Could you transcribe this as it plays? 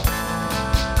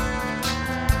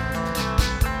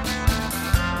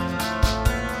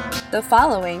The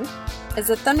following is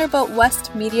a Thunderbolt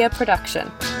West media production.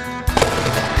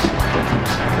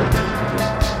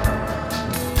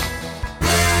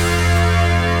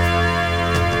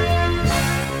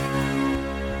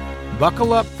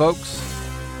 Buckle up, folks.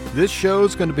 This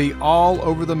show's going to be all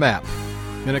over the map.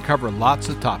 Going to cover lots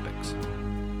of topics.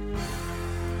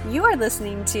 You are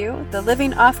listening to the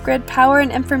Living Off-Grid Power and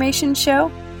Information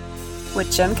Show with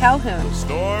Jim Calhoun. The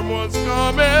storm was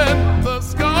coming, the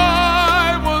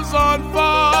sky was on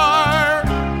fire,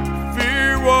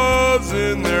 fear was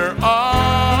in their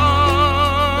eyes.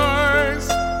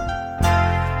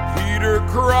 Peter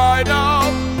cried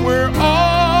out, we're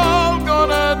all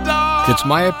gonna die. It's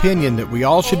my opinion that we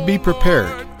all should be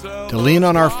prepared to lean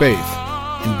on our faith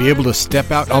and be able to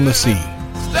step out on the sea.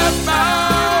 Step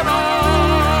out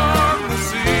on the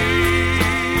sea.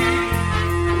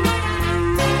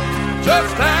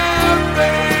 Just have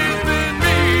faith in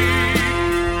me.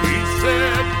 He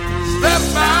said, step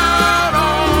out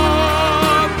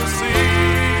on the sea.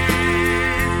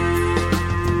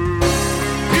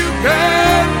 You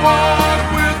can walk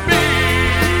with me.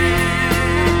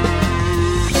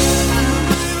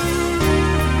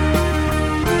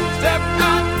 Step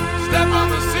out, step on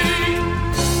the sea.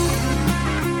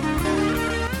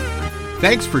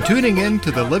 Thanks for tuning in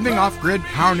to the Living Off-Grid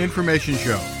Power and Information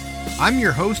Show. I'm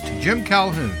your host, Jim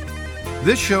Calhoun.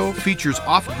 This show features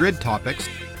off-grid topics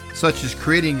such as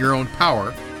creating your own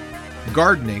power,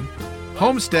 gardening,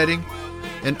 homesteading,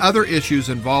 and other issues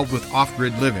involved with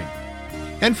off-grid living.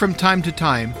 And from time to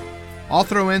time, I'll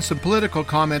throw in some political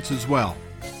comments as well,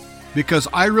 because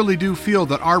I really do feel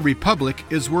that our republic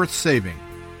is worth saving.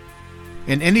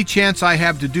 And any chance I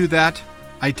have to do that,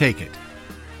 I take it.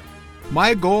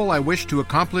 My goal I wish to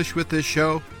accomplish with this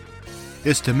show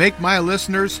is to make my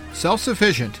listeners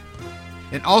self-sufficient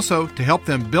and also to help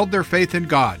them build their faith in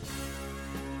God.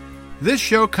 This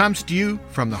show comes to you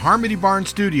from the Harmony Barn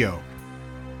Studio,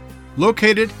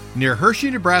 located near Hershey,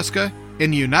 Nebraska,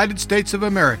 in the United States of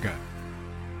America.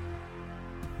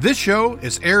 This show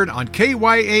is aired on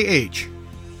KYAH,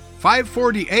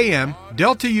 540 AM,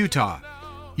 Delta, Utah,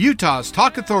 Utah's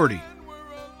Talk Authority.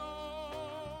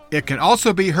 It can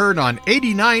also be heard on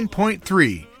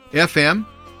 89.3 FM,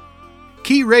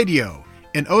 Key Radio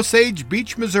in Osage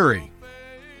Beach, Missouri.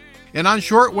 And on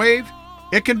shortwave,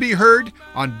 it can be heard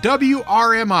on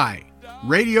WRMI,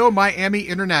 Radio Miami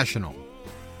International.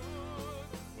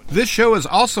 This show is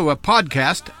also a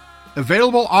podcast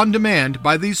available on demand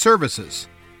by these services: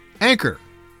 Anchor,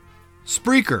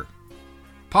 Spreaker,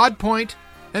 Podpoint,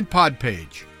 and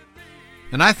Podpage.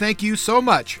 And I thank you so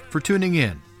much for tuning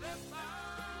in.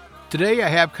 Today I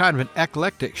have kind of an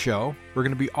eclectic show. We're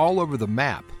going to be all over the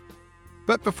map.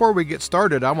 But before we get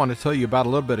started, I want to tell you about a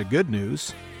little bit of good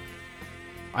news.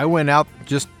 I went out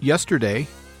just yesterday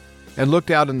and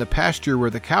looked out in the pasture where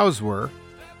the cows were,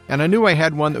 and I knew I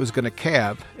had one that was going to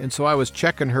calve, and so I was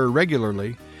checking her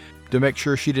regularly to make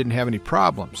sure she didn't have any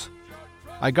problems.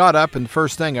 I got up, and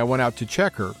first thing I went out to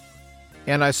check her,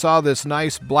 and I saw this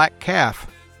nice black calf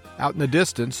out in the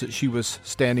distance that she was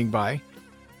standing by,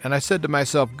 and I said to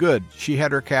myself, good, she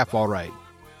had her calf all right.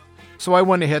 So I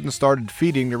went ahead and started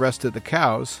feeding the rest of the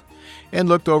cows and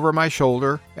looked over my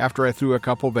shoulder after I threw a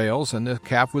couple bales, and the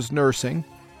calf was nursing.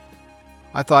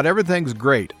 I thought everything's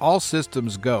great, all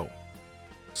systems go.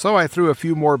 So I threw a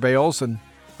few more bales, and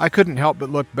I couldn't help but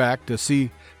look back to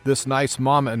see this nice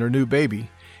mama and her new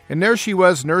baby, and there she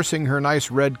was nursing her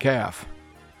nice red calf.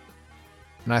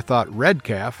 And I thought, red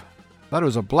calf? I thought it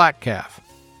was a black calf.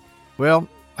 Well,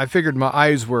 I figured my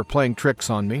eyes were playing tricks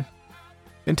on me,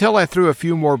 until I threw a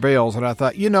few more bales, and I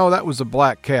thought, that was a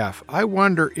black calf. I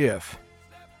wonder if...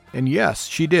 And yes,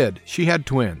 she did. She had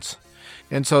twins.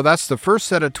 And so that's the first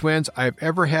set of twins I've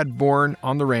ever had born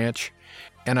on the ranch,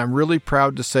 and I'm really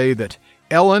proud to say that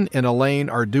Ellen and Elaine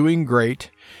are doing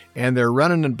great, and they're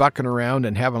running and bucking around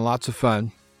and having lots of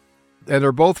fun. And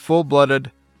they're both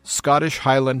full-blooded Scottish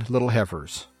Highland little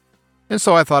heifers. And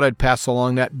so I thought I'd pass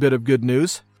along that bit of good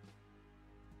news.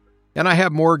 And I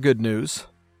have more good news.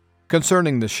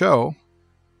 Concerning the show,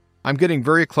 I'm getting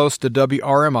very close to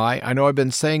WRMI. I know I've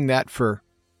been saying that for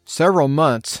several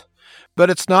months, but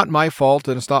it's not my fault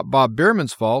and it's not Bob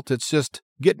Bierman's fault. It's just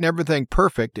getting everything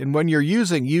perfect. And when you're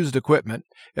using used equipment,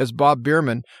 as Bob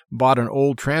Bierman bought an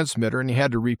old transmitter and he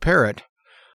had to repair it,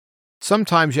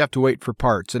 sometimes you have to wait for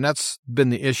parts, and that's been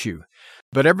the issue.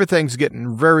 But everything's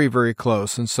getting very, very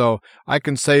close, and so I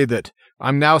can say that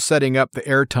I'm now setting up the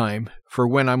airtime for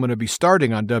when I'm going to be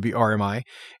starting on WRMI,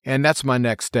 and that's my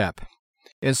next step.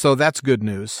 And so that's good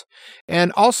news.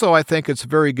 And also I think it's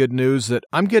very good news that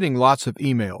I'm getting lots of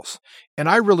emails, and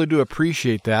I really do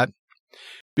appreciate that,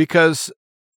 because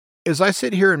as I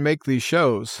sit here and make these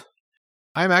shows,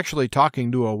 I'm actually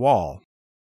talking to a wall.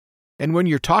 And when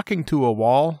you're talking to a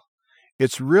wall,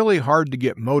 it's really hard to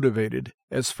get motivated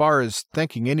as far as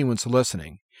thinking anyone's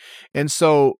listening. And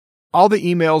so all the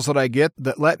emails that I get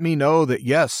that let me know that,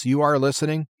 yes, you are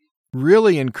listening,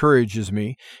 really encourages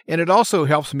me. And it also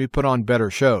helps me put on better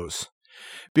shows.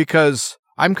 Because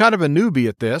I'm kind of a newbie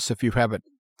at this, if you haven't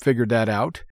figured that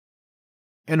out.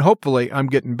 And hopefully I'm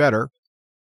getting better.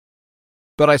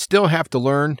 But I still have to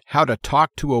learn how to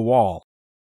talk to a wall.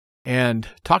 And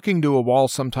talking to a wall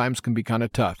sometimes can be kind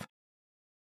of tough.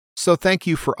 So thank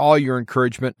you for all your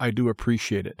encouragement. I do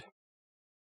appreciate it.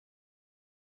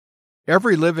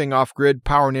 Every Living Off-Grid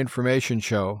Power and Information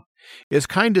show is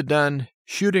kind of done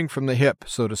shooting from the hip,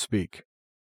 so to speak.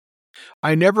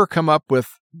 I never come up with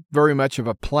very much of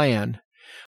a plan.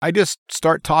 I just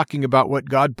start talking about what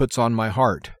God puts on my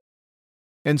heart.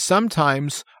 And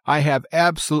sometimes I have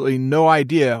absolutely no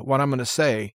idea what I'm going to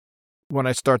say when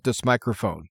I start this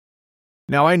microphone.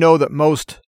 Now, I know that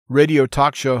most radio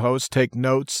talk show hosts take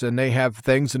notes and they have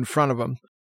things in front of them,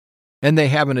 and they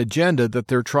have an agenda that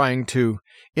they're trying to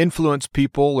influence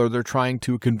people or they're trying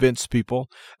to convince people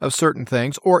of certain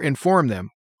things or inform them.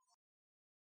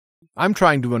 I'm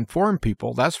trying to inform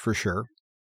people, that's for sure.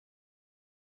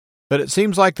 But it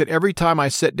seems like that every time I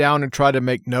sit down and try to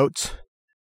make notes,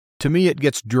 to me it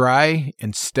gets dry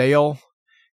and stale,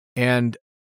 and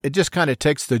it just kind of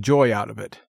takes the joy out of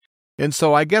it. And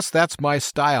so I guess that's my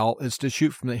style, is to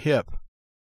shoot from the hip.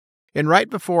 And right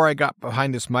before I got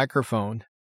behind this microphone,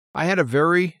 I had a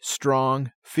very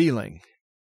strong feeling.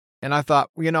 And I thought,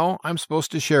 I'm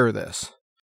supposed to share this.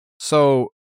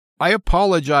 So I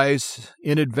apologize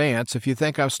in advance if you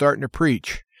think I'm starting to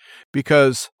preach,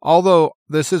 because although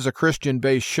this is a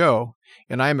Christian-based show,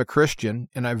 and I am a Christian,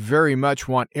 and I very much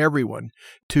want everyone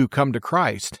to come to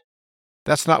Christ,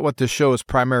 that's not what this show is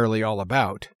primarily all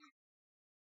about.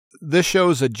 This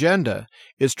show's agenda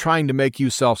is trying to make you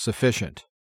self-sufficient.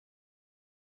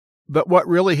 But what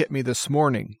really hit me this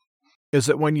morning is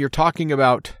that when you're talking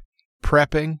about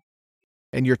prepping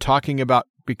and you're talking about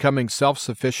becoming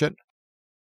self-sufficient,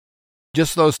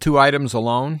 just those two items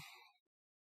alone,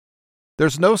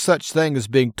 there's no such thing as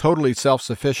being totally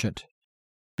self-sufficient,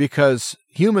 because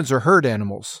humans are herd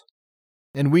animals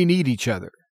and we need each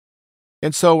other.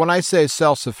 And so when I say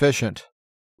self-sufficient,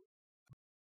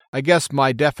 I guess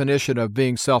my definition of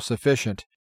being self-sufficient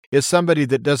is somebody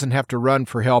that doesn't have to run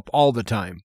for help all the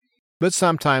time. But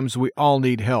sometimes we all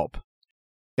need help.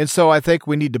 And so I think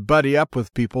we need to buddy up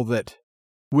with people that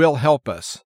will help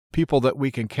us, people that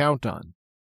we can count on.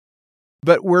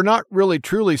 But we're not really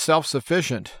truly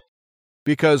self-sufficient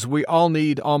because we all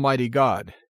need Almighty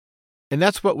God. And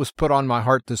that's what was put on my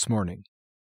heart this morning.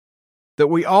 That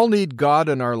we all need God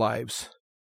in our lives.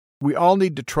 We all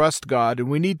need to trust God, and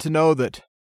we need to know that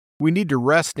we need to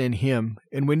rest in Him,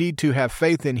 and we need to have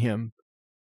faith in Him,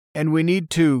 and we need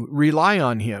to rely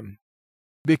on Him,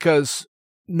 because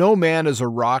no man is a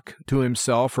rock to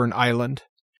himself or an island.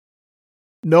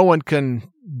 No one can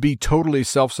be totally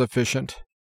self-sufficient,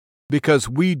 because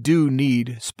we do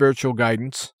need spiritual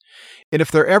guidance. And if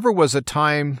there ever was a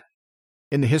time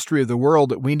in the history of the world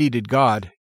that we needed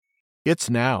God,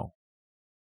 it's now.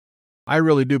 I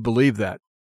really do believe that.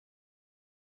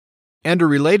 And a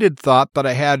related thought that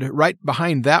I had right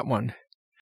behind that one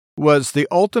was the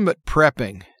ultimate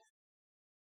prepping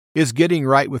is getting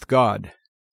right with God.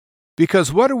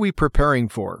 Because what are we preparing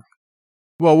for?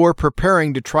 Well, we're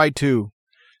preparing to try to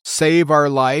save our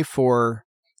life or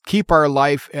keep our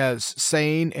life as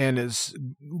sane and as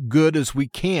good as we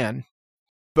can.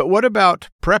 But what about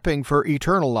prepping for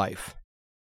eternal life?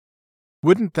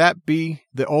 Wouldn't that be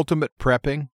the ultimate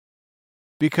prepping?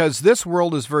 Because this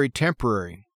world is very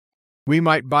temporary. We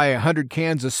might buy 100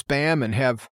 cans of Spam and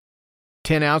have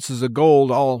 10 ounces of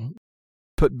gold all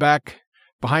put back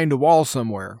behind a wall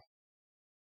somewhere.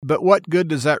 But what good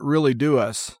does that really do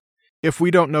us if we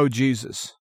don't know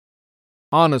Jesus?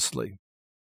 Honestly,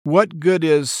 what good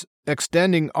is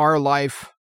extending our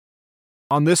life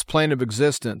on this plane of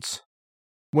existence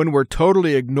when we're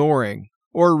totally ignoring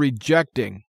or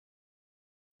rejecting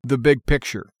the big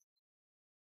picture?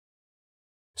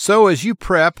 So as you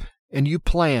prep and you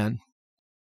plan,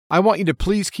 I want you to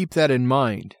please keep that in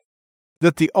mind,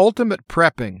 that the ultimate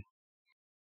prepping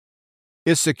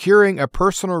is securing a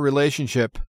personal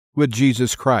relationship with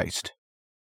Jesus Christ.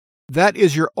 That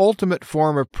is your ultimate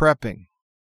form of prepping,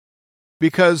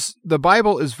 because the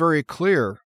Bible is very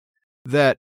clear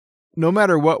that no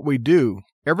matter what we do,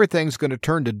 everything's going to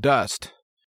turn to dust.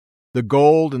 The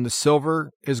gold and the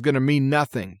silver is going to mean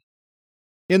nothing.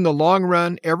 In the long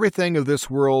run, everything of this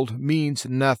world means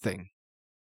nothing.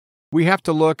 we have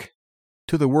to look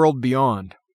to the world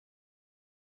beyond.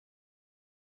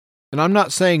 And I'm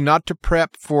not saying not to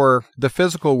prep for the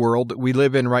physical world that we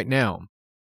live in right now,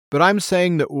 but I'm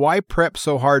saying that why prep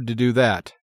so hard to do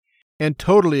that and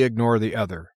totally ignore the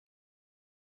other?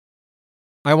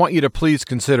 I want you to please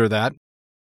consider that.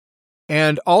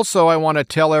 And also, I want to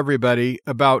tell everybody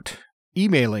about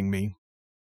emailing me.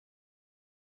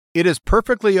 It is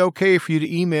perfectly okay for you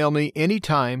to email me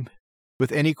anytime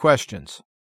with any questions,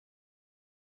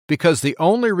 because the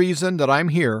only reason that I'm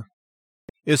here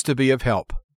is to be of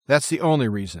help. That's the only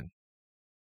reason.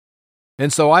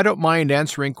 And so I don't mind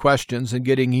answering questions and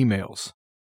getting emails.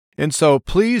 And so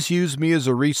please use me as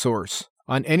a resource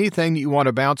on anything that you want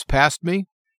to bounce past me.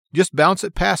 Just bounce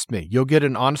it past me. You'll get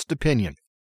an honest opinion.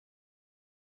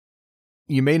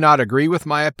 You may not agree with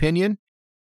my opinion,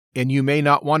 and you may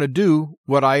not want to do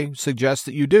what I suggest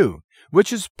that you do,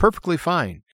 which is perfectly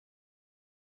fine.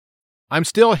 I'm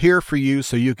still here for you,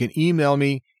 so you can email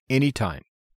me anytime.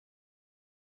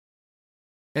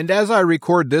 And as I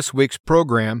record this week's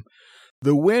program,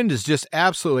 the wind is just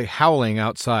absolutely howling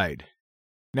outside.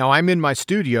 Now, I'm in my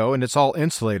studio and it's all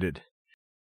insulated,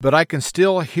 but I can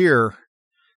still hear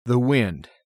the wind.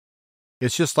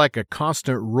 It's just like a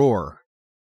constant roar.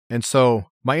 And so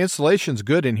my insulation's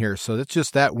good in here, so it's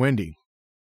just that windy.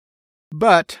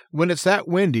 But when it's that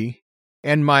windy,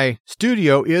 and my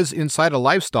studio is inside a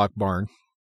livestock barn,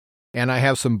 and I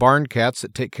have some barn cats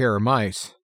that take care of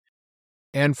mice,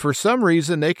 and for some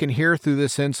reason, they can hear through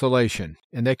this insulation,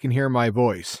 and they can hear my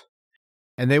voice,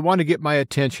 and they want to get my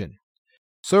attention.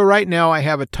 So right now, I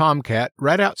have a tomcat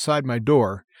right outside my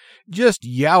door, just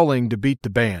yowling to beat the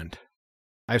band.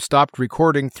 I've stopped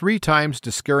recording 3 times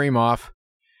to scare him off,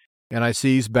 and I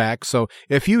see he's back. So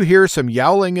if you hear some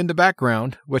yowling in the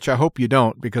background, which I hope you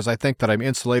don't, because I think that I'm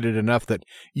insulated enough that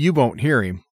you won't hear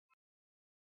him,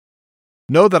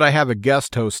 know that I have a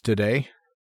guest host today.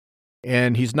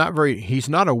 And he's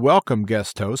not a welcome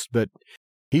guest host, but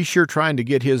he's sure trying to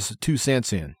get his 2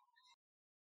 cents in.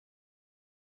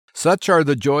 Such are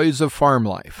the joys of farm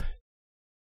life.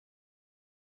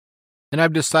 And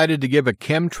I've decided to give a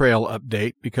chemtrail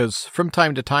update because from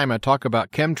time to time I talk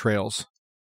about chemtrails,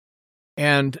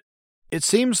 and it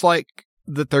seems like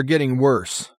that they're getting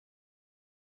worse.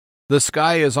 The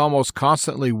sky is almost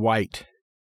constantly white.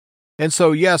 And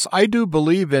so, yes, I do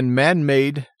believe in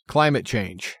man-made climate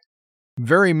change.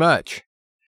 Very much.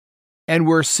 And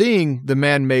we're seeing the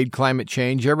man-made climate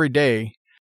change every day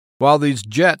while these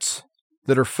jets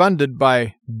that are funded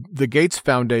by the Gates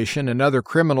Foundation and other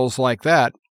criminals like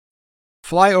that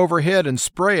fly overhead and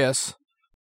spray us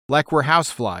like we're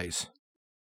houseflies.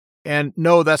 And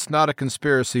no, that's not a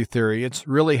conspiracy theory. It's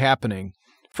really happening.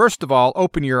 First of all,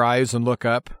 open your eyes and look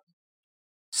up.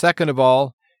 Second of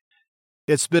all,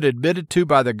 it's been admitted to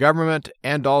by the government,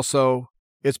 and also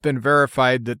it's been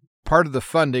verified that part of the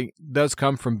funding does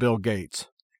come from Bill Gates.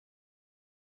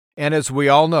 And as we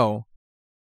all know,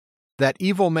 that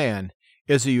evil man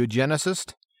is a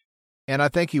eugenicist, and I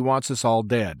think he wants us all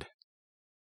dead.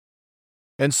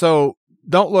 And so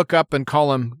don't look up and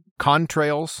call them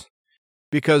contrails,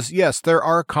 because yes, there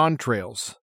are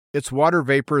contrails. It's water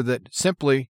vapor that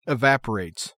simply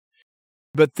evaporates.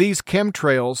 But these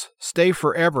chemtrails stay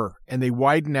forever, and they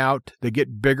widen out, they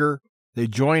get bigger, they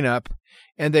join up,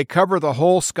 and they cover the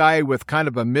whole sky with kind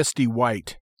of a misty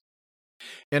white.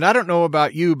 And I don't know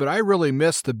about you, but I really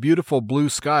miss the beautiful blue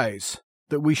skies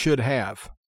that we should have.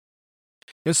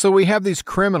 And so we have these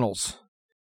criminals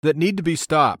that need to be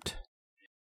stopped.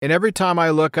 And every time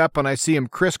I look up and I see them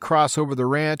crisscross over the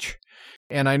ranch,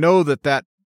 and I know that that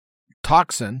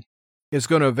toxin is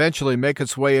going to eventually make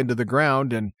its way into the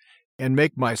ground and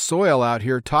make my soil out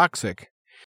here toxic,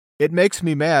 it makes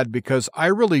me mad because I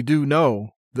really do know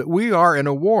that we are in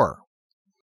a war.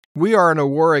 We are in a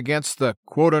war against the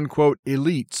quote-unquote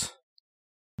elites,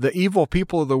 the evil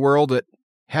people of the world that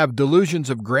have delusions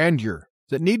of grandeur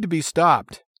that need to be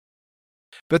stopped.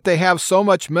 But they have so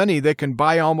much money they can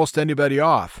buy almost anybody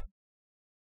off.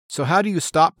 So how do you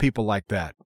stop people like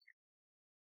that?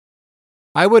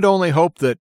 I would only hope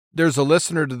that there's a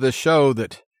listener to this show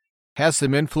that has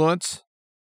some influence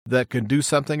that can do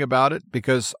something about it,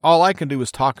 because all I can do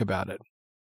is talk about it.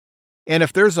 And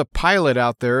if there's a pilot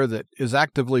out there that is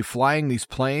actively flying these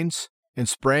planes and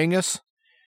spraying us,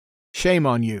 shame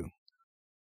on you.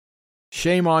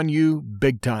 Shame on you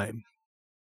big time.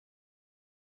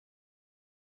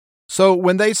 So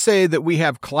when they say that we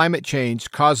have climate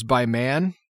change caused by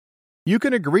man, you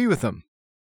can agree with them.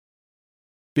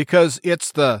 Because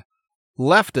it's the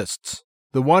leftists,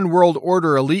 the one world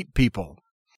order elite people.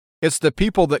 It's the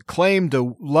people that claim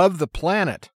to love the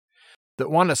planet,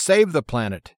 that want to save the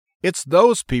planet, It's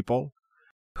those people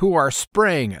who are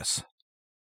spraying us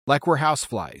like we're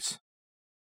houseflies.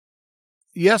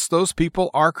 Yes, those people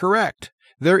are correct.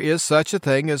 There is such a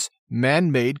thing as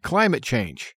man-made climate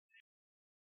change.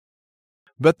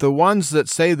 But the ones that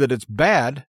say that it's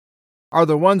bad are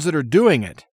the ones that are doing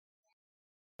it.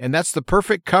 And that's the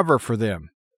perfect cover for them.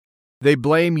 They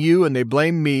blame you and they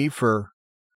blame me for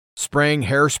spraying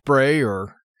hairspray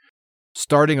or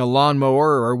starting a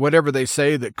lawnmower or whatever they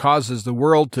say that causes the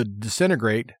world to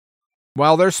disintegrate,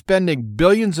 while they're spending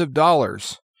billions of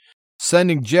dollars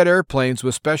sending jet airplanes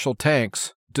with special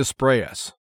tanks to spray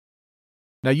us.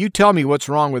 Now you tell me what's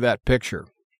wrong with that picture.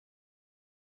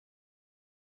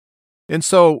 And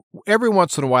so every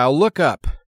once in a while, look up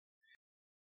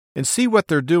and see what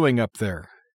they're doing up there.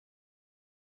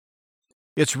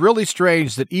 It's really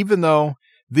strange that even though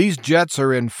these jets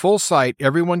are in full sight,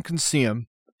 everyone can see them,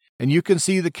 and you can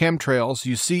see the chemtrails,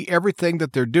 you see everything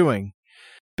that they're doing,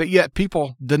 but yet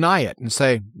people deny it and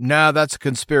say, nah, that's a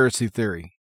conspiracy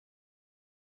theory.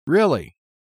 Really?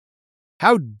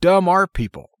 How dumb are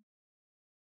people?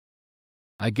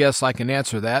 I guess I can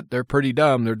answer that. They're pretty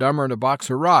dumb. They're dumber than a box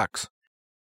of rocks.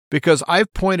 Because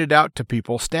I've pointed out to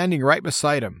people standing right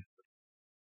beside them,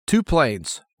 2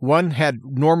 planes. One had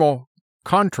normal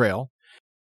contrail,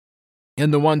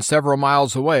 and the one several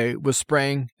miles away was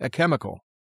spraying a chemical.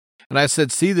 And I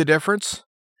said, see the difference?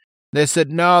 They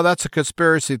said, no, that's a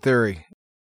conspiracy theory.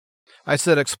 I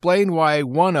said, explain why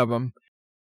one of them,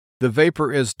 the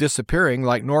vapor is disappearing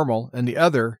like normal, and the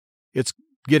other, it's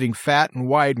getting fat and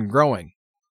wide and growing.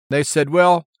 They said,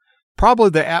 well, probably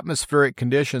the atmospheric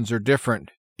conditions are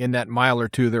different in that mile or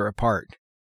two they're apart.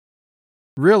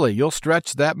 Really, you'll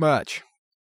stretch that much?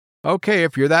 Okay,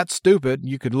 if you're that stupid,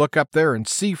 you could look up there and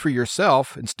see for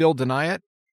yourself and still deny it?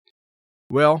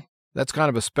 Well, that's kind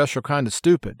of a special kind of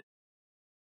stupid.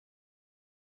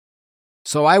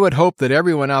 So I would hope that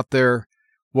everyone out there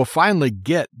will finally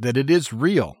get that it is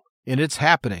real and it's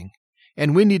happening,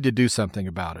 and we need to do something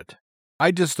about it.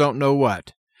 I just don't know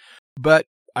what. But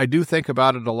I do think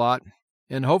about it a lot,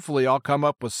 and hopefully I'll come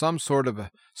up with some sort of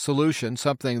a solution,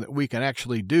 something that we can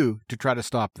actually do to try to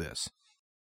stop this.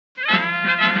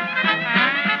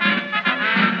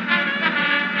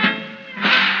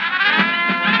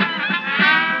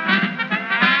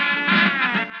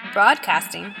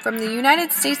 Broadcasting from the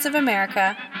United States of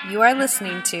America, you are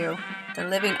listening to the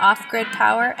Living Off-Grid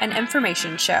Power and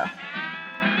Information Show.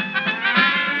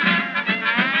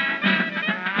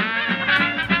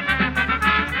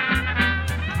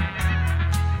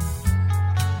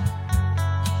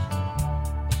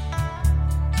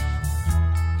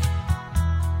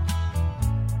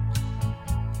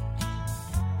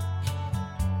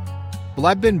 Well,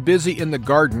 I've been busy in the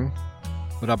garden,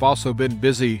 but I've also been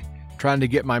busy trying to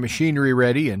get my machinery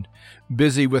ready and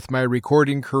busy with my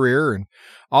recording career. And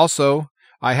also,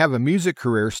 I have a music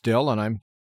career still, and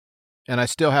I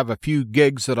still have a few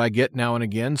gigs that I get now and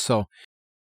again. So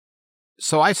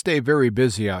I stay very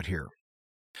busy out here.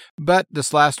 But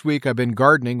this last week, I've been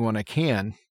gardening when I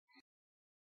can,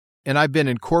 and I've been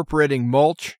incorporating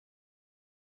mulch,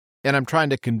 and I'm trying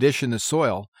to condition the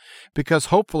soil because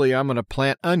hopefully I'm going to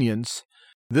plant onions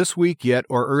this week yet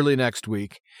or early next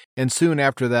week, and soon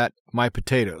after that, my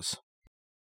potatoes.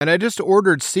 And I just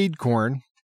ordered seed corn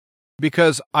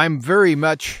because I'm very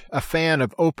much a fan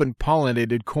of open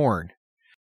pollinated corn.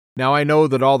 Now I know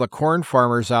that all the corn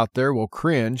farmers out there will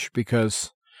cringe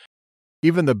because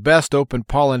even the best open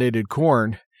pollinated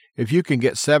corn, if you can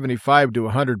get 75 to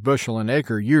 100 bushel an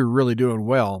acre, you're really doing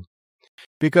well.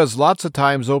 Because lots of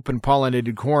times open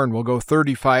pollinated corn will go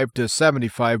 35 to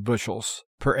 75 bushels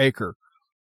per acre.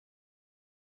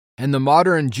 And the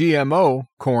modern GMO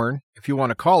corn, if you want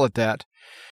to call it that,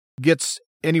 gets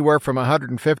anywhere from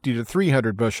 150 to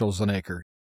 300 bushels an acre,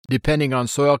 depending on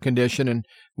soil condition and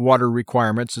water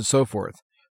requirements and so forth.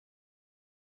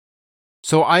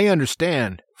 So I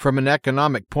understand, from an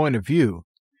economic point of view,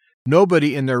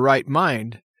 nobody in their right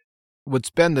mind would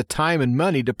spend the time and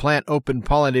money to plant open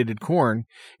pollinated corn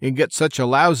and get such a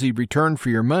lousy return for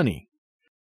your money.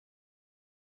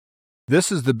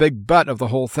 This is the big but of the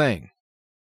whole thing.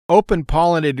 Open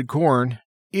pollinated corn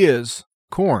is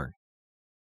corn.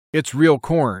 It's real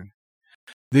corn.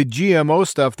 The GMO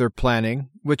stuff they're planting,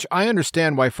 which I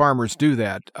understand why farmers do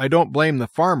that. I don't blame the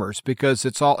farmers because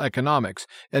it's all economics,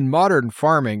 and modern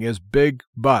farming is big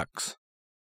bucks.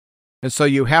 And so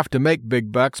you have to make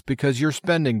big bucks because you're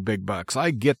spending big bucks.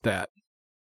 I get that.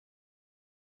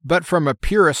 But from a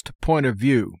purist point of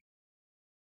view,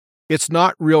 it's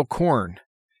not real corn.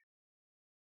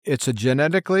 It's a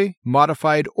genetically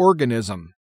modified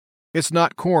organism. It's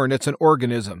not corn, it's an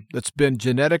organism that's been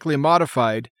genetically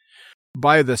modified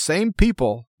by the same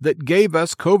people that gave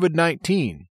us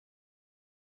COVID-19.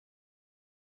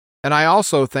 And I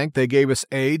also think they gave us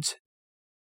AIDS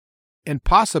and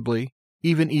possibly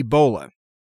even Ebola.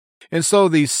 And so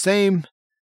these same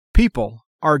people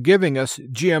are giving us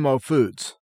GMO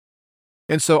foods.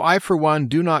 And so I, for one,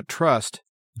 do not trust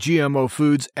GMO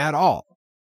foods at all.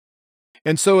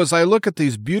 And so as I look at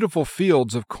these beautiful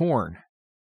fields of corn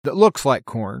that looks like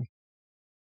corn,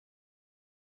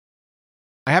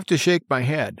 I have to shake my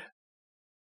head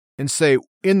and say,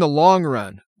 in the long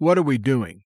run, what are we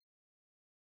doing?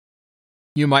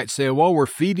 You might say, well, we're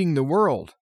feeding the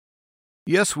world.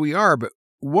 Yes, we are, but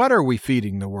what are we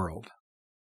feeding the world?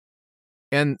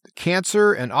 And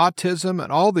cancer and autism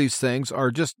and all these things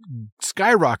are just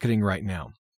skyrocketing right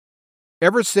now.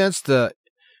 Ever since the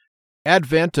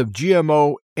advent of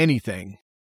GMO anything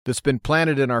that's been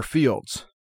planted in our fields,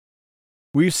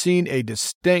 we've seen a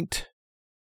distinct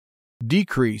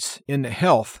decrease in the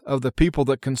health of the people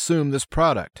that consume this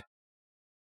product.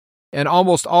 And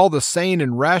almost all the sane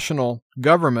and rational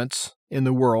governments in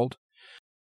the world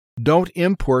don't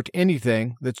import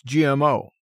anything that's GMO.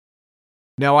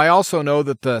 Now, I also know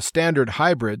that the standard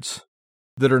hybrids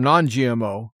that are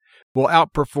non-GMO will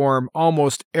outperform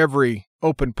almost every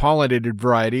open-pollinated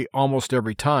variety almost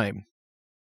every time.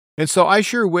 And so I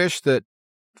sure wish that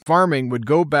farming would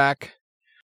go back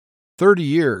 30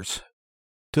 years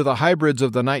to the hybrids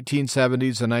of the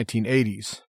 1970s and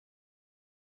 1980s,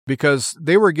 because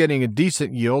they were getting a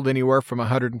decent yield, anywhere from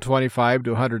 125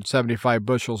 to 175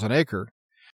 bushels an acre.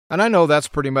 And I know that's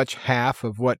pretty much half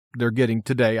of what they're getting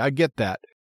today. I get that.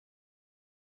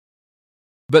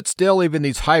 But still, even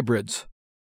these hybrids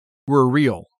were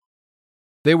real.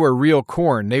 They were real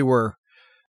corn. They were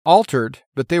altered,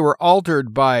 but they were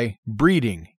altered by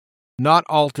breeding, not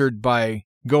altered by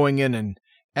going in and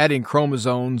adding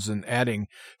chromosomes and adding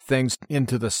things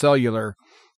into the cellular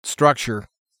structure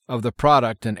of the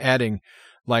product and adding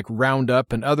like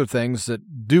Roundup and other things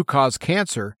that do cause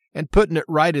cancer and putting it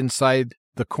right inside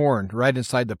the corn, right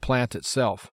inside the plant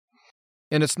itself.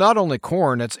 And it's not only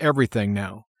corn, it's everything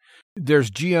now.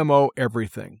 There's GMO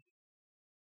everything.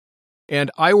 And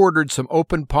I ordered some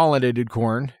open-pollinated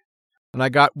corn, and I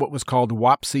got what was called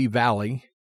Wapsi Valley.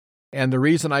 And the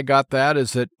reason I got that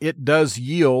is that it does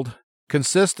yield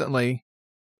consistently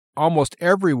almost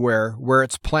everywhere where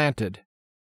it's planted.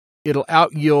 It'll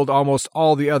out-yield almost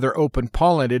all the other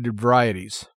open-pollinated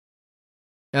varieties.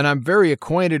 And I'm very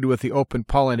acquainted with the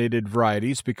open-pollinated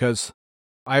varieties because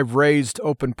I've raised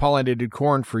open-pollinated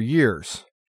corn for years.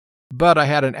 But I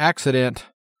had an accident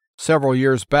several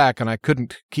years back, and I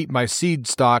couldn't keep my seed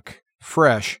stock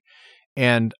fresh,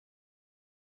 and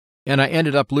I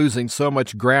ended up losing so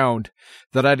much ground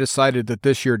that I decided that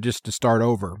this year just to start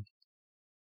over.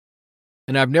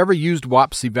 And I've never used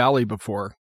Wapsi Valley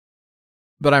before,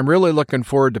 but I'm really looking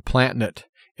forward to planting it,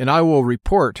 and I will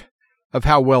report of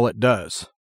how well it does.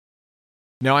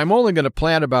 Now, I'm only going to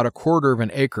plant about 1/4 of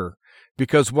an acre,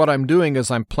 because what I'm doing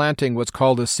is I'm planting what's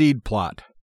called a seed plot.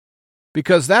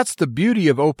 Because that's the beauty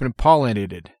of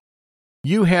open-pollinated.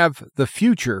 You have the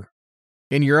future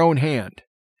in your own hand.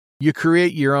 You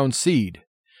create your own seed.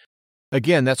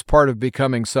 Again, that's part of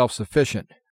becoming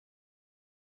self-sufficient.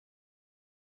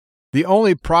 The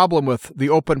only problem with the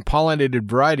open-pollinated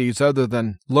varieties, other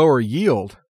than lower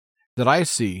yield, that I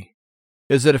see,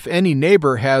 is that if any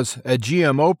neighbor has a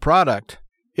GMO product,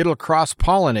 it'll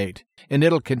cross-pollinate and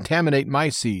it'll contaminate my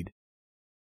seed.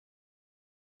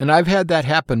 And I've had that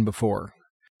happen before.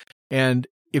 And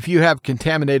if you have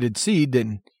contaminated seed,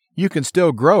 then you can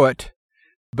still grow it,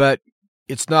 but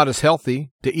it's not as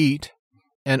healthy to eat.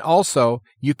 And also,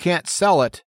 you can't sell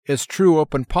it as true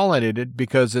open-pollinated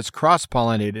because it's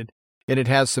cross-pollinated and it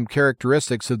has some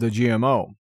characteristics of the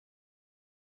GMO.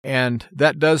 And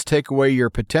that does take away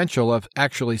your potential of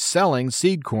actually selling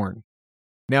seed corn.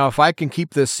 Now, if I can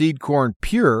keep this seed corn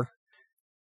pure,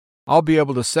 I'll be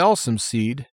able to sell some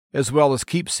seed as well as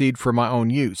keep seed for my own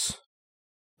use.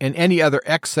 And any other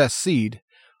excess seed,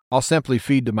 I'll simply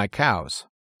feed to my cows.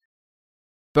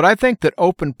 But I think that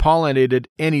open-pollinated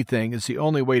anything is the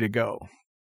only way to go.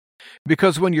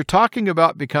 Because when you're talking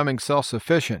about becoming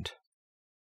self-sufficient,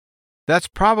 that's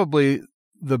probably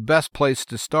the best place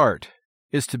to start,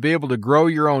 is to be able to grow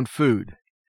your own food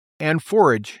and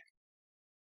forage.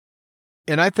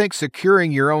 And I think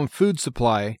securing your own food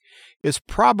supply is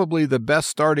probably the best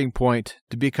starting point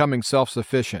to becoming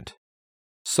self-sufficient.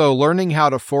 So learning how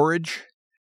to forage,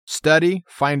 study,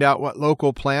 find out what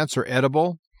local plants are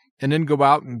edible, and then go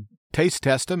out and taste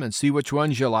test them and see which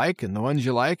ones you like, and the ones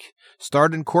you like,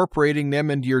 start incorporating them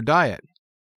into your diet.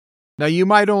 Now, you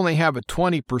might only have a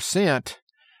 20%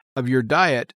 of your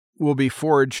diet will be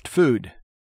foraged food.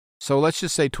 So let's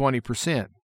just say 20%.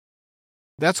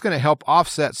 That's going to help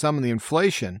offset some of the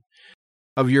inflation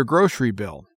of your grocery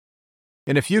bill.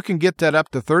 And if you can get that up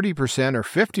to 30% or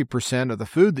 50% of the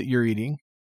food that you're eating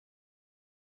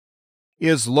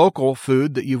is local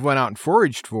food that you've went out and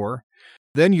foraged for,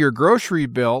 then your grocery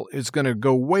bill is going to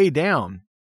go way down.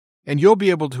 And you'll be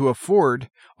able to afford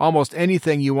almost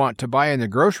anything you want to buy in the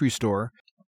grocery store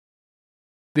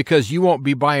because you won't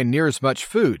be buying near as much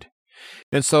food.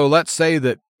 And so let's say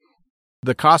that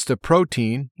the cost of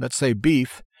protein, let's say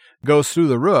beef, goes through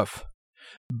the roof,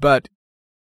 but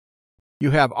you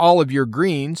have all of your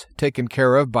greens taken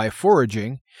care of by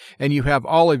foraging, and you have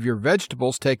all of your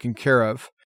vegetables taken care of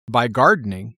by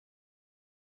gardening,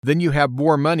 then you have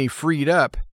more money freed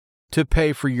up to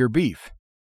pay for your beef.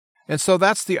 And so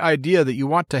that's the idea, that you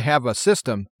want to have a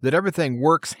system that everything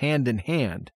works hand in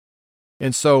hand.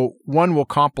 And so one will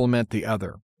complement the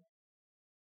other.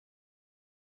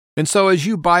 And so as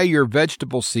you buy your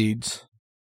vegetable seeds,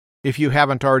 if you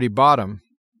haven't already bought them,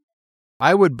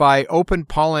 I would buy open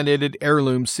pollinated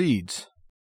heirloom seeds.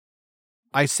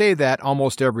 I say that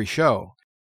almost every show,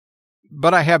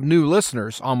 but I have new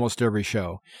listeners almost every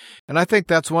show. And I think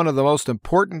that's one of the most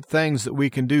important things that we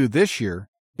can do this year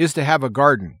is to have a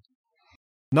garden.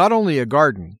 Not only a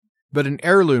garden, but an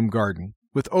heirloom garden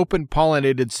with open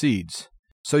pollinated seeds,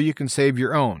 so you can save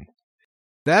your own.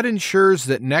 That ensures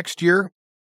that next year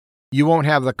you won't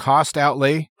have the cost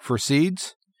outlay for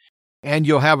seeds, and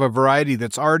you'll have a variety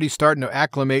that's already starting to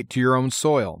acclimate to your own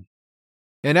soil.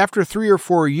 And after 3 or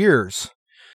 4 years,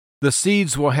 the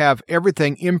seeds will have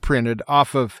everything imprinted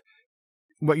off of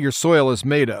what your soil is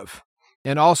made of,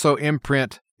 and also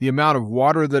imprint the amount of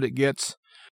water that it gets.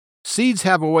 Seeds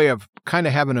have a way of kind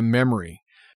of having a memory.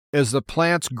 As the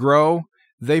plants grow,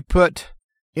 they put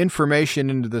information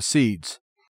into the seeds.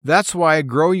 That's why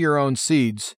grow your own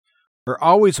seeds are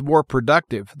always more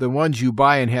productive than ones you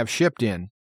buy and have shipped in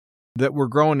that were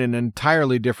grown in an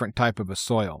entirely different type of a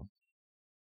soil.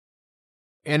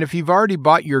 And if you've already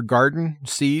bought your garden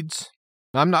seeds,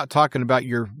 I'm not talking about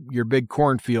your big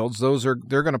cornfields.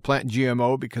 They're going to plant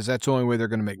GMO because that's the only way they're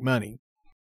going to make money.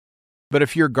 But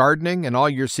if you're gardening and all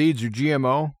your seeds are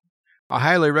GMO, I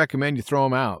highly recommend you throw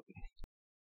them out.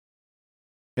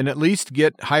 And at least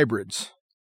get hybrids.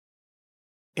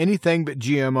 Anything but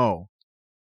GMO.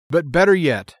 But better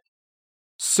yet,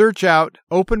 search out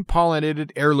open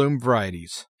pollinated heirloom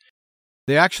varieties.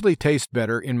 They actually taste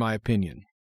better, in my opinion.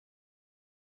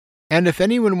 And if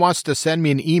anyone wants to send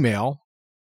me an email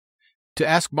to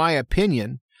ask my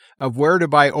opinion of where to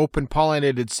buy open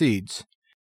pollinated seeds,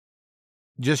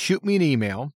 just shoot me an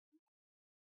email.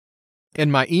 And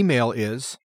my email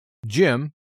is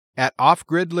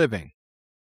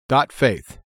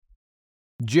jim@offgridliving.faith.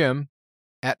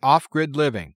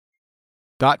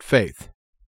 jim@offgridliving.faith.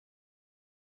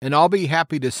 And I'll be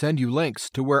happy to send you links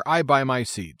to where I buy my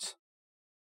seeds.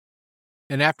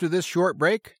 And after this short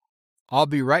break, I'll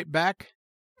be right back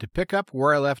to pick up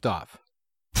where I left off.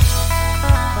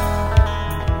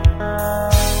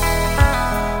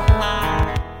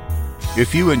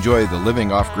 If you enjoy the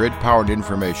Living Off-Grid Powered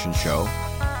Information Show,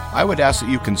 I would ask that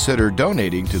you consider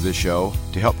donating to this show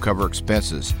to help cover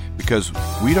expenses, because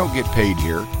we don't get paid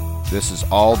here. This is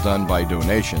all done by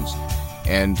donations,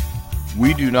 and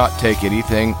we do not take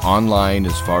anything online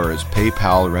as far as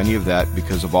PayPal or any of that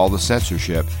because of all the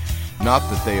censorship. Not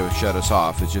that they have shut us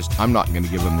off, it's just I'm not going to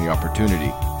give them the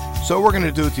opportunity. So we're going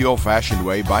to do it the old-fashioned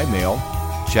way, by mail,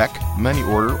 check, money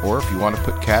order, or if you want to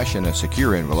put cash in a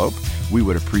secure envelope, we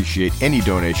would appreciate any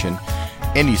donation,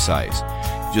 any size.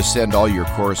 Just send all your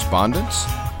correspondence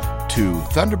to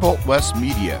Thunderbolt West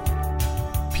Media,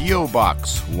 P.O.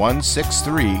 Box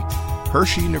 163,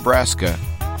 Hershey, Nebraska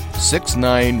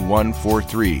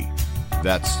 69143.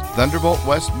 That's Thunderbolt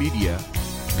West Media,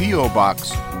 P.O.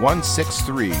 Box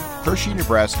 163, Hershey,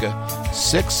 Nebraska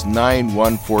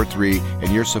 69143,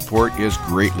 and your support is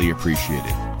greatly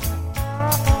appreciated.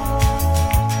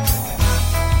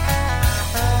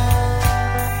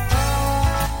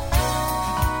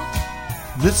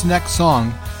 This next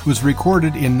song was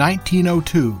recorded in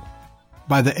 1902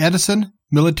 by the Edison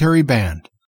Military Band.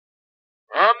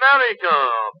 America,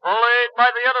 played by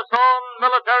the Edison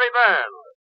Military Band.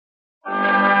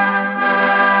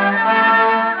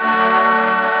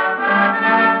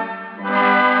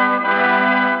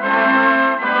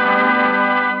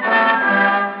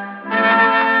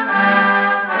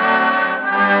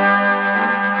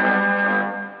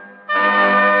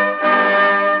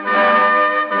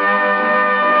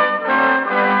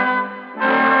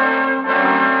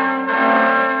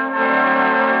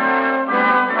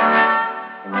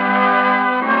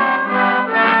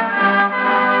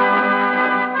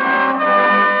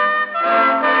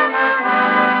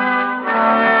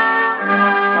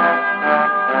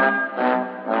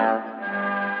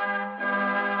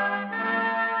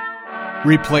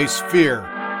 Replace fear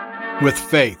with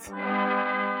faith.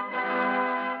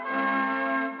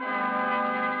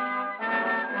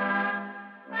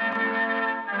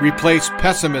 Replace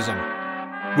pessimism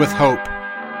with hope.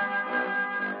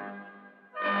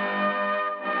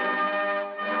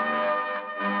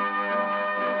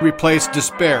 Replace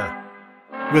despair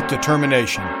with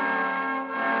determination.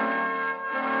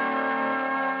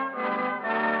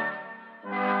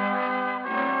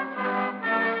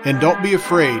 And don't be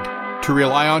afraid to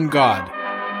rely on God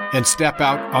and step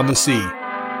out on the sea.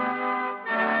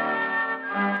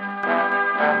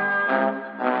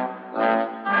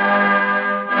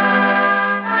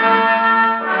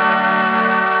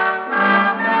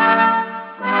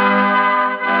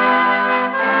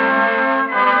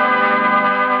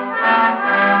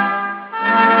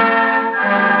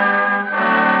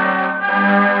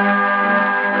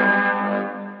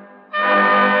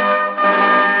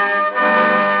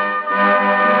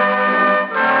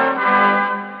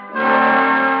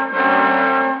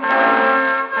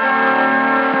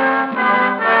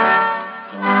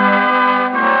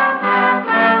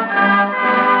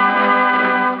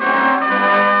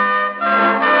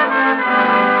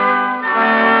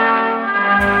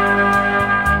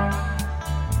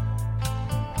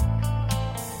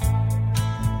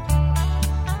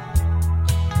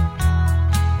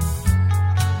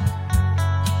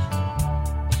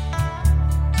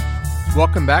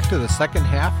 Welcome back to the second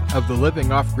half of the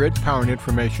Living Off-Grid Power and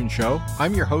Information Show.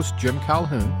 I'm your host, Jim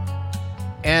Calhoun,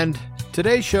 and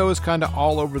today's show is kind of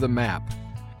all over the map.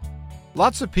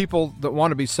 Lots of people that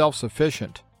want to be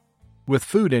self-sufficient, with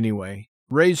food anyway,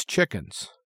 raise chickens.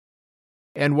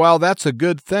 And while that's a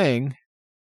good thing,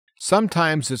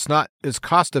 sometimes it's not as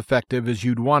cost-effective as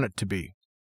you'd want it to be.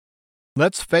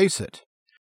 Let's face it,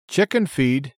 chicken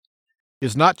feed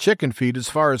is not chicken feed as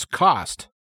far as cost.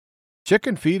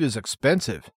 Chicken feed is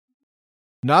expensive.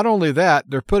 Not only that,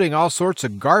 they're putting all sorts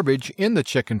of garbage in the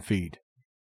chicken feed.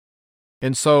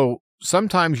 And so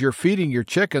sometimes you're feeding your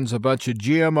chickens a bunch of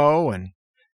GMO and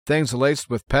things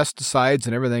laced with pesticides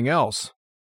and everything else.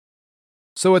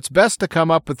 So it's best to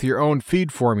come up with your own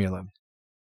feed formula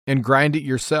and grind it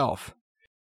yourself.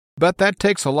 But that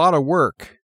takes a lot of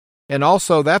work. And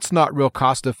also that's not real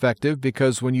cost effective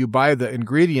because when you buy the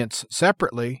ingredients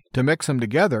separately to mix them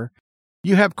together,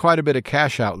 you have quite a bit of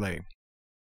cash outlay.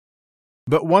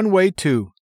 But one way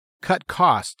to cut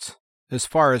costs as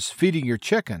far as feeding your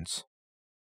chickens,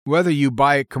 whether you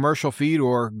buy commercial feed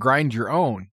or grind your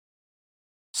own,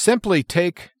 simply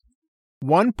take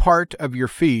one part of your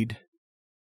feed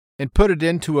and put it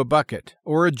into a bucket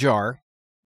or a jar,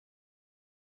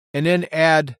 and then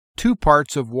add 2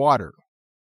 parts of water.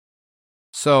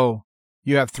 So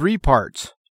you have 3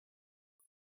 parts,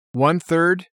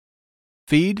 1/3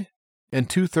 feed and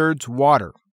 2/3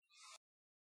 water.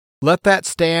 Let that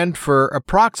stand for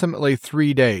approximately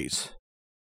 3 days.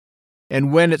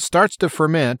 And when it starts to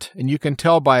ferment, and you can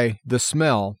tell by the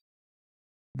smell,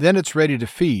 then it's ready to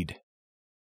feed.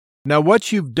 Now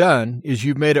what you've done is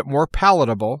you've made it more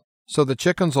palatable so the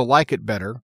chickens will like it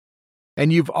better,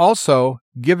 and you've also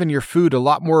given your food a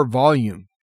lot more volume.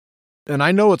 And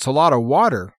I know it's a lot of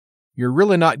water. You're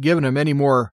really not giving them any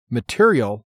more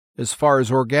material as far as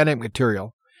organic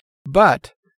material.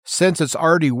 But since it's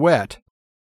already wet,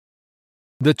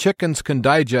 the chickens can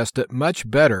digest it much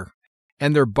better,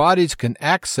 and their bodies can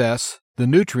access the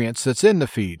nutrients that's in the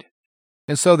feed.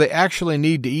 And so they actually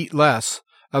need to eat less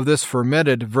of this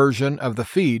fermented version of the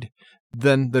feed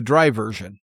than the dry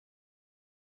version.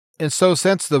 And so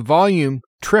since the volume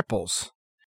triples,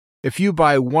 if you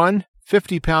buy one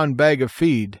 50-pound bag of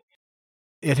feed,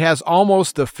 it has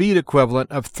almost the feed equivalent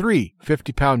of 3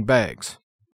 50-pound bags.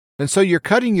 And so you're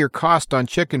cutting your cost on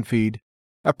chicken feed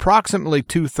approximately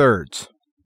 2/3.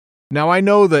 Now I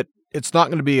know that it's not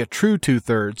going to be a true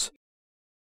 2/3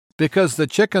 because the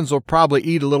chickens will probably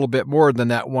eat a little bit more than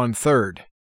that 1/3.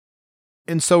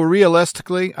 And so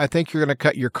realistically, I think you're going to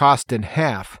cut your cost in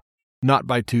half, not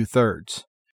by 2/3.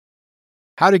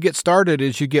 How to get started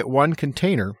is you get one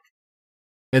container,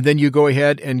 and then you go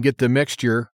ahead and get the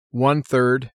mixture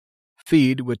 1/3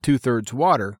 feed with 2/3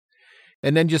 water,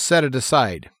 and then just set it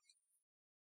aside.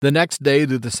 The next day,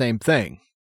 do the same thing.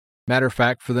 Matter of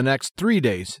fact, for the next 3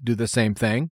 days, do the same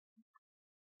thing.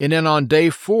 And then on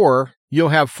day 4, you'll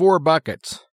have 4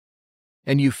 buckets.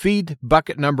 And you feed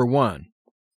bucket number 1,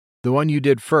 the one you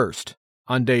did first,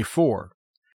 on day 4.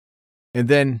 And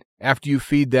then after you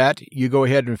feed that, you go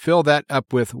ahead and fill that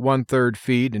up with 1/3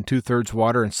 feed and 2/3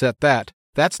 water and set that.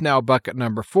 That's now bucket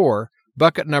number 4.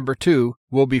 Bucket number 2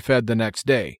 will be fed the next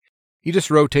day. You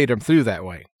just rotate them through that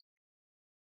way.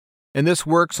 And this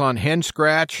works on hen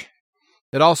scratch,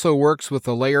 It also works with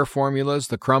the layer formulas,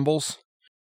 the crumbles.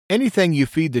 Anything you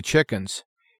feed the chickens,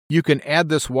 you can add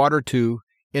this water to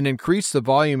and increase the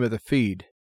volume of the feed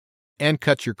and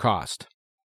cut your cost.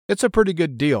 It's a pretty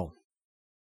good deal.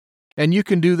 And you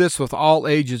can do this with all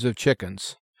ages of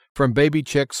chickens, from baby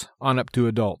chicks on up to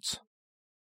adults.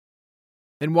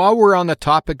 And while we're on the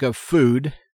topic of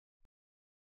food,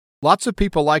 lots of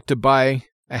people like to buy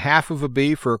a half of a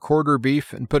beef or a quarter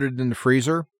beef and put it in the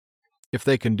freezer, if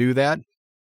they can do that.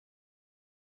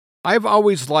 I've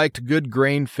always liked good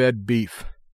grain-fed beef.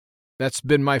 That's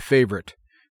been my favorite.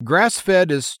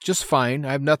 Grass-fed is just fine.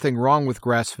 I have nothing wrong with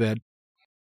grass-fed.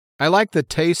 I like the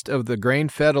taste of the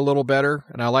grain-fed a little better,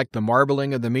 and I like the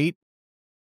marbling of the meat.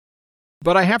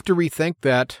 But I have to rethink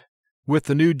that with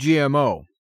the new GMO,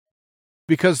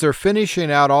 because they're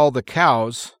finishing out all the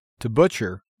cows to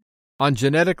butcher on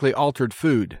genetically altered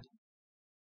food.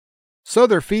 So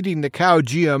they're feeding the cow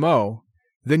GMO,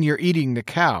 then you're eating the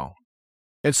cow.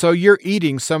 And so you're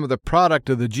eating some of the product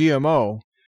of the GMO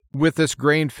with this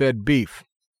grain-fed beef.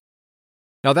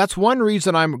 Now that's one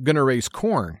reason I'm going to raise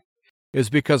corn, is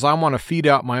because I want to feed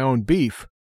out my own beef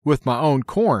with my own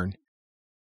corn.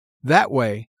 That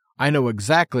way, I know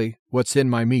exactly what's in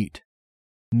my meat.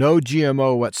 No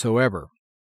GMO whatsoever.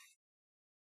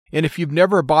 And if you've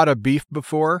never bought a beef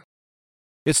before,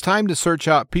 it's time to search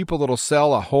out people that'll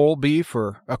sell a whole beef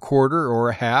or a quarter or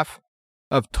a half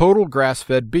of total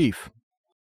grass-fed beef.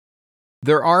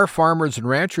 There are farmers and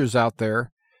ranchers out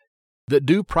there that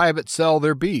do private sell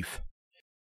their beef.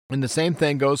 And the same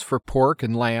thing goes for pork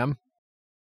and lamb.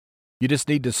 You just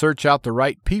need to search out the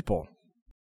right people.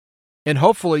 And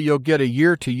hopefully you'll get a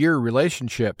year-to-year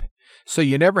relationship, so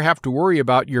you never have to worry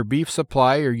about your beef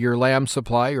supply or your lamb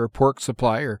supply or pork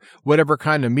supply or whatever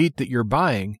kind of meat that you're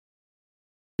buying.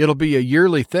 It'll be a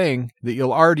yearly thing that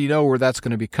you'll already know where that's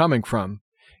going to be coming from.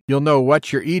 You'll know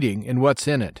what you're eating and what's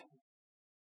in it.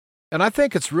 And I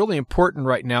think it's really important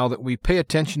right now that we pay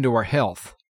attention to our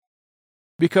health.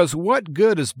 Because what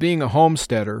good is being a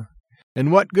homesteader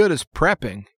and what good is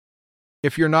prepping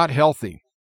if you're not healthy?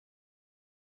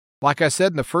 Like I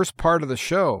said in the first part of the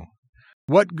show,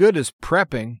 what good is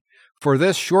prepping for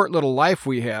this short little life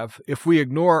we have if we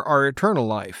ignore our eternal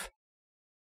life?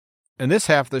 In this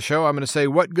half of the show, I'm going to say,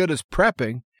 what good is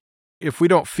prepping if we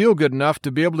don't feel good enough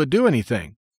to be able to do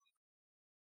anything?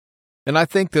 And I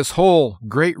think this whole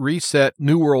Great Reset,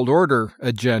 New World Order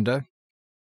agenda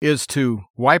is to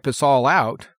wipe us all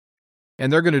out,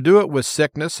 and they're going to do it with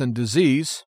sickness and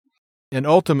disease. And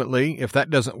ultimately, if that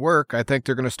doesn't work, I think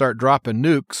they're going to start dropping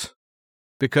nukes,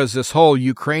 because this whole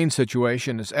Ukraine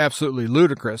situation is absolutely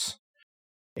ludicrous.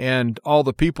 And all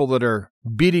the people that are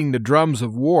beating the drums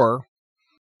of war,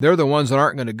 they're the ones that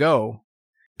aren't going to go.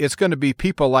 It's going to be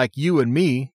people like you and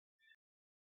me,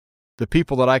 the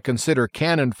people that I consider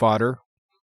cannon fodder.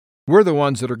 We're the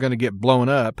ones that are going to get blown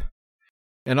up.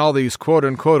 And all these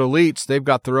quote-unquote elites, they've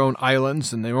got their own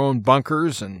islands and their own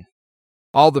bunkers, and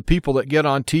all the people that get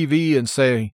on TV and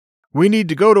say, we need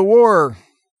to go to war.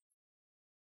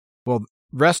 Well,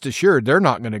 rest assured, they're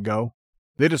not going to go.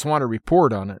 They just want to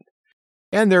report on it.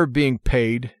 And they're being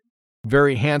paid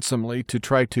very handsomely to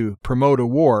try to promote a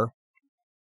war.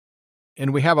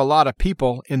 And we have a lot of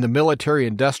people in the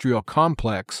military-industrial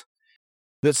complex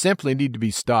that simply need to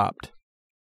be stopped.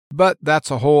 But that's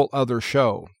a whole other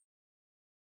show.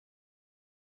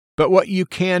 But what you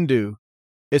can do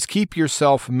is keep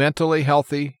yourself mentally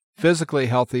healthy, physically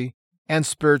healthy, and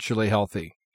spiritually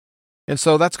healthy. And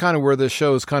so that's kind of where this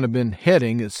show has kind of been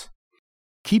heading, is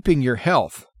keeping your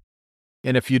health.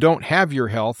 And if you don't have your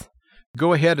health,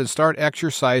 go ahead and start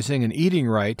exercising and eating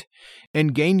right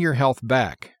and gain your health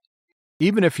back.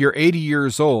 Even if you're 80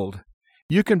 years old,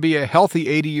 you can be a healthy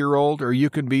 80-year-old or you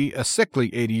can be a sickly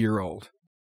 80-year-old.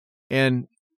 And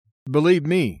believe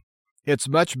me, it's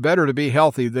much better to be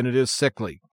healthy than it is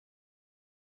sickly.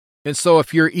 And so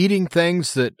if you're eating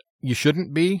things that you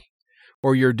shouldn't be,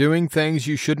 or you're doing things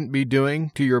you shouldn't be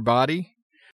doing to your body,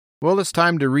 well, it's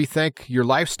time to rethink your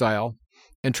lifestyle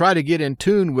and try to get in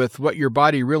tune with what your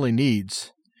body really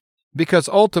needs. Because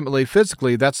ultimately,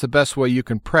 physically, that's the best way you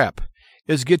can prep,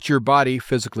 is get your body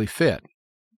physically fit.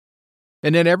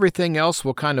 And then everything else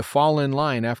will kind of fall in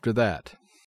line after that.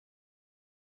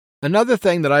 Another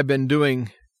thing that I've been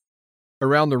doing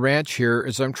around the ranch here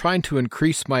is I'm trying to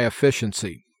increase my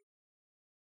efficiency.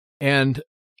 And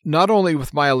not only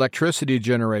with my electricity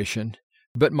generation,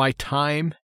 but my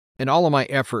time and all of my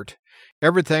effort.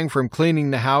 Everything from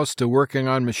cleaning the house to working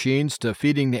on machines to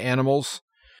feeding the animals.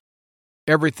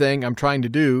 Everything I'm trying to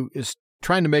do is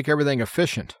trying to make everything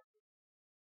efficient.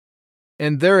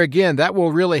 And there again, that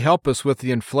will really help us with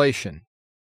the inflation.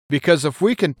 Because if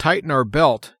we can tighten our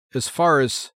belt as far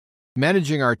as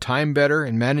managing our time better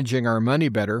and managing our money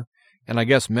better, and I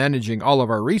guess managing all of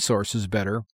our resources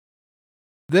better,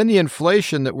 then the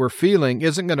inflation that we're feeling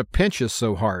isn't going to pinch us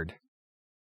so hard.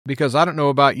 Because I don't know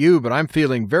about you, but I'm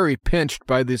feeling very pinched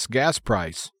by this gas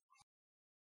price.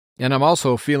 And I'm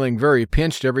also feeling very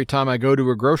pinched every time I go to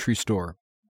a grocery store.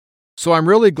 So I'm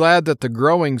really glad that the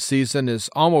growing season is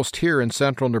almost here in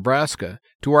central Nebraska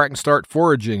to where I can start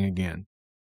foraging again.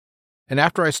 And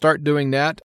after I start doing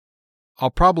that,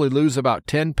 I'll probably lose about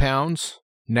 10 pounds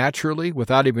naturally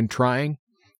without even trying,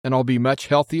 and I'll be much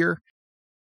healthier,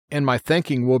 and my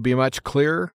thinking will be much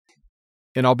clearer,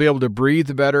 and I'll be able to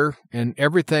breathe better, and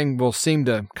everything will seem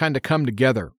to kind of come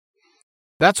together.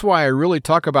 That's why I really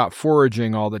talk about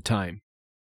foraging all the time.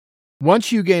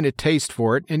 Once you gain a taste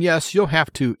for it, and yes, you'll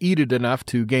have to eat it enough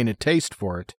to gain a taste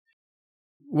for it.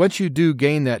 Once you do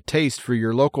gain that taste for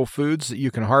your local foods that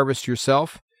you can harvest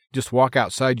yourself, just walk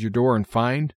outside your door and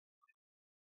find,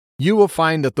 you will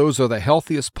find that those are the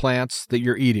healthiest plants that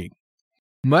you're eating.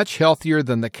 Much healthier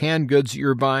than the canned goods that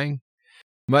you're buying,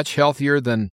 much healthier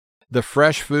than the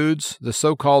fresh foods, the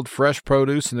so-called fresh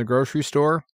produce in the grocery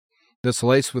store that's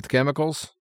laced with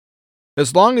chemicals.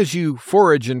 As long as you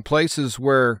forage in places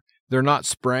where they're not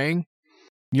spraying,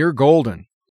 you're golden.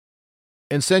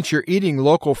 And since you're eating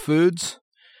local foods,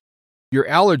 your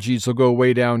allergies will go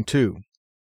way down too.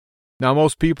 Now,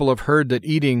 most people have heard that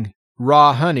eating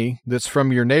raw honey that's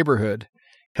from your neighborhood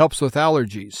helps with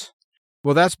allergies.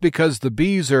 Well, that's because the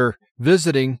bees are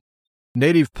visiting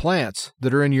native plants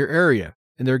that are in your area,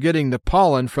 and they're getting the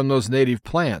pollen from those native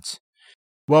plants.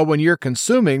 Well, when you're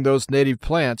consuming those native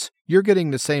plants, you're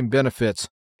getting the same benefits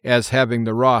as having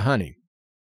the raw honey.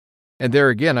 And there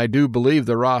again, I do believe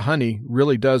the raw honey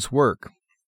really does work.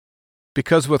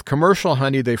 Because with commercial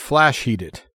honey, they flash heat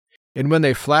it. And when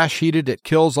they flash heat it, it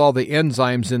kills all the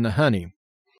enzymes in the honey.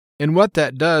 And what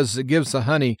that does, it gives the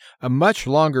honey a much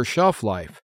longer shelf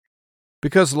life.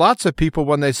 Because lots of people,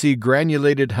 when they see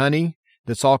granulated honey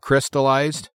that's all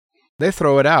crystallized, they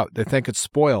throw it out. They think it's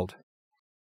spoiled.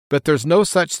 But there's no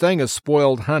such thing as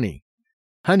spoiled honey.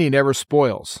 Honey never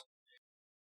spoils.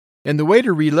 And the way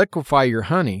to reliquefy your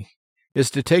honey is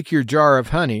to take your jar of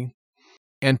honey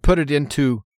and put it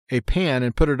into a pan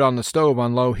and put it on the stove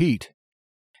on low heat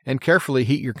and carefully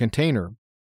heat your container.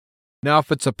 Now,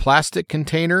 if it's a plastic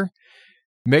container,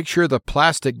 make sure the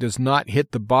plastic does not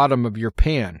hit the bottom of your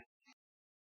pan.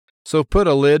 So put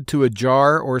a lid to a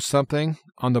jar or something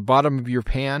on the bottom of your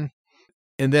pan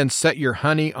and then set your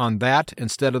honey on that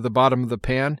instead of the bottom of the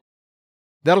pan.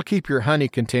 That'll keep your honey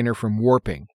container from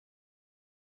warping.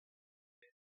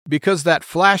 Because that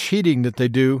flash heating that they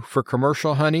do for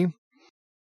commercial honey,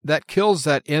 that kills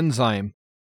that enzyme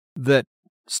that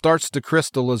starts the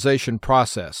crystallization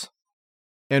process.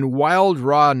 And wild,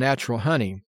 raw, natural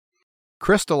honey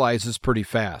crystallizes pretty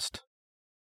fast.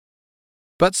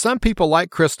 But some people like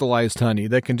crystallized honey.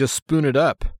 They can just spoon it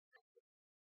up.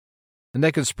 And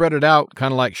they can spread it out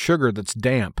kind of like sugar that's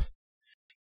damp.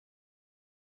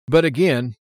 But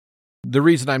again, the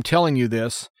reason I'm telling you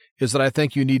this is that I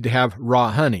think you need to have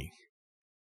raw honey.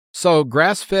 So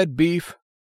grass-fed beef,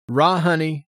 raw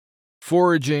honey,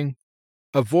 foraging,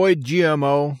 avoid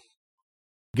GMO,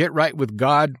 get right with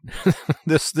God.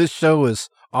 This show is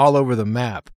all over the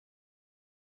map.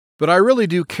 But I really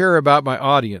do care about my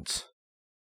audience.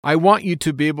 I want you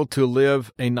to be able to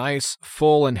live a nice,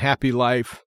 full, and happy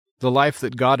life, the life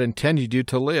that God intended you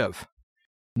to live.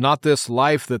 Not this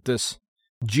life that this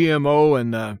GMO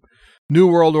and the New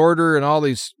World Order and all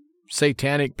these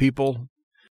satanic people.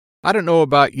 I don't know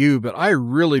about you, but I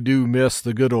really do miss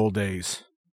the good old days.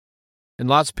 And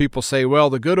lots of people say, well,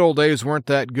 the good old days weren't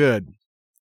that good.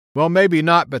 Well, maybe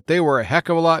not, but they were a heck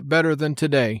of a lot better than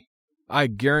today. I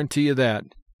guarantee you that.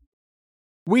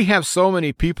 We have so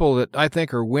many people that I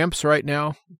think are wimps right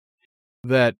now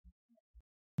that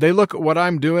they look at what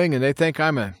I'm doing and they think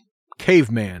I'm a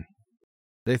caveman.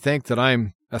 They think that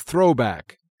I'm a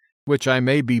throwback, which I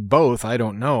may be both, I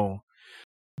don't know.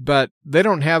 But they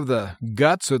don't have the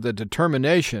guts or the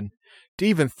determination to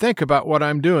even think about what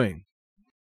I'm doing.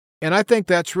 And I think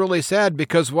that's really sad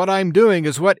because what I'm doing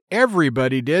is what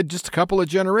everybody did just a couple of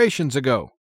generations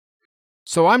ago.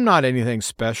 So I'm not anything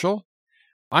special.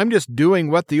 I'm just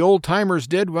doing what the old-timers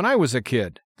did when I was a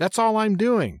kid. That's all I'm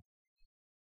doing.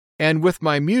 And with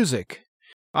my music,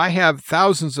 I have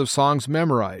thousands of songs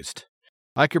memorized.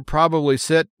 I could probably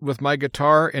sit with my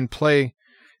guitar and play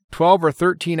 12 or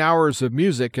 13 hours of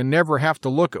music and never have to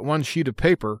look at one sheet of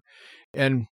paper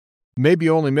and maybe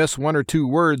only miss one or two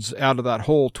words out of that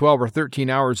whole 12 or 13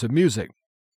 hours of music.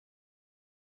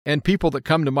 And people that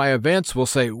come to my events will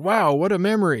say, wow, what a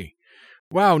memory.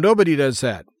 Wow, nobody does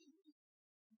that.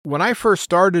 when I first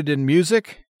started in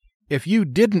music, if you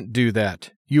didn't do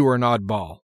that, you were an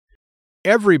oddball.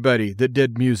 Everybody that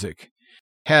did music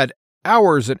had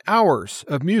hours and hours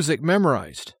of music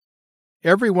memorized.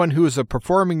 Everyone who is a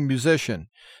performing musician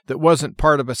that wasn't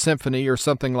part of a symphony or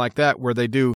something like that where they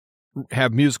do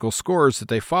have musical scores that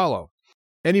they follow.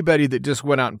 Anybody that just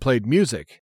went out and played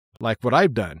music, like what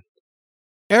I've done,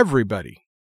 everybody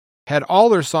had all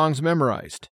their songs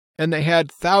memorized, and they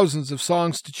had thousands of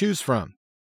songs to choose from.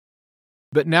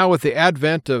 But now with the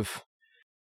advent of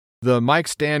the mic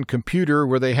stand computer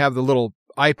where they have the little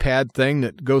iPad thing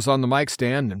that goes on the mic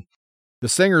stand, and the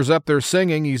singer's up there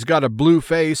singing, he's got a blue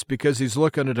face because he's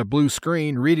looking at a blue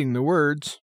screen reading the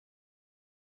words.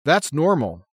 That's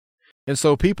normal. And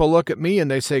so people look at me and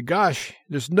they say, gosh,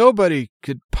 there's nobody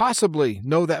could possibly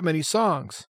know that many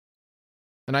songs.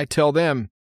 And I tell them,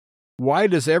 why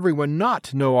does everyone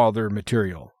not know all their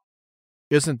material?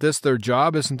 Isn't this their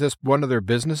job? Isn't this one of their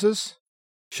businesses?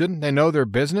 Shouldn't they know their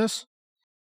business?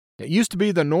 It used to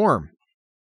be the norm.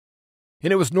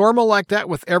 And it was normal like that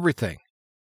with everything.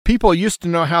 People used to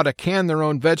know how to can their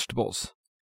own vegetables.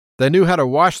 They knew how to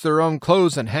wash their own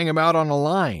clothes and hang them out on a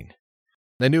line.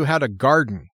 They knew how to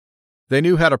garden. They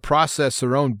knew how to process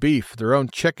their own beef, their own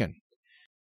chicken.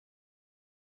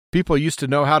 People used to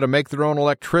know how to make their own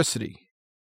electricity.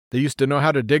 They used to know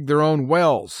how to dig their own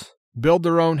wells, build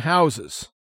their own houses.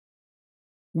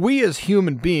 We as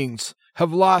human beings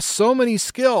have lost so many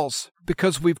skills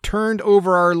because we've turned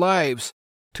over our lives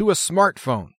to a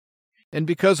smartphone, and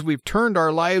because we've turned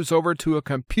our lives over to a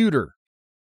computer,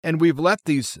 and we've let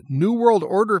these New World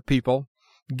Order people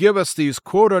give us these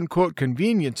quote-unquote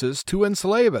conveniences to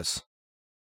enslave us.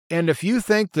 And if you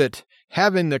think that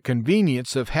having the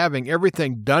convenience of having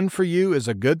everything done for you is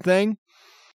a good thing,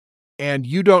 and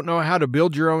you don't know how to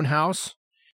build your own house,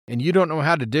 and you don't know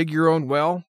how to dig your own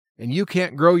well, and you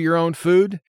can't grow your own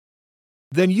food,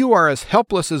 then you are as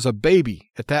helpless as a baby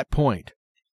at that point.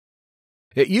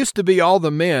 It used to be all the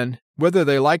men, whether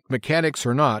they liked mechanics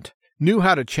or not, knew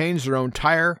how to change their own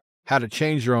tire, how to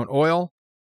change their own oil,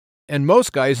 and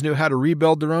most guys knew how to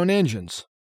rebuild their own engines.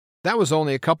 That was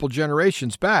only a couple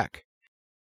generations back.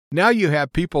 Now you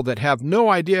have people that have no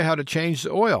idea how to change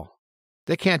the oil.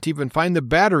 They can't even find the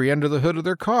battery under the hood of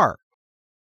their car.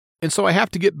 And so I have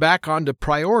to get back onto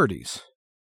priorities.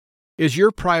 Is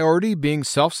your priority being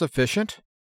self-sufficient?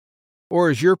 Or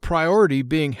is your priority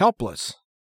being helpless?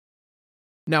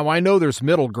 Now, I know there's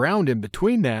middle ground in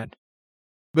between that,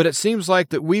 but it seems like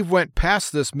that we've went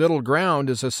past this middle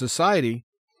ground as a society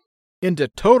into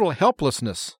total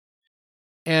helplessness.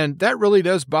 And that really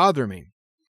does bother me.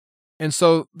 And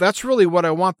so that's really what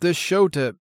I want this show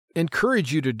to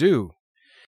encourage you to do,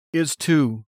 is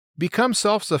to become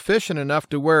self-sufficient enough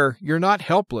to where you're not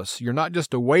helpless. You're not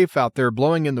just a waif out there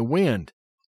blowing in the wind.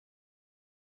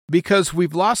 Because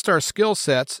we've lost our skill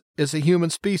sets as a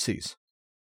human species.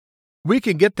 We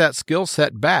can get that skill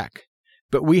set back,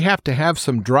 but we have to have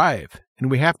some drive,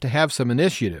 and we have to have some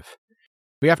initiative.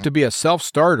 We have to be a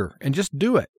self-starter and just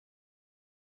do it.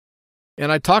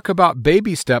 And I talk about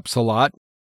baby steps a lot,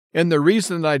 and the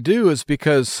reason I do is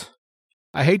because,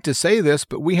 I hate to say this,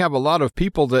 but we have a lot of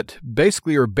people that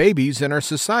basically are babies in our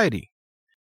society.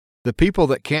 The people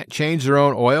that can't change their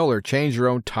own oil or change their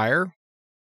own tire,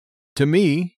 to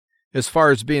me, as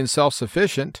far as being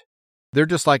self-sufficient, they're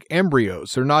just like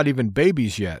embryos. They're not even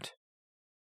babies yet.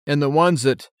 And the ones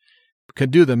that can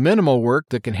do the minimal work,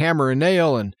 that can hammer a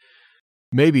nail and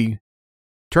maybe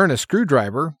turn a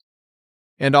screwdriver,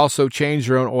 and also change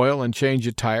their own oil and change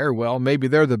a tire, well, maybe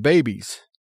they're the babies.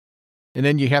 And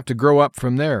then you have to grow up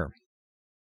from there.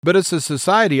 But as a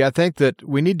society, I think that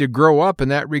we need to grow up in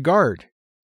that regard.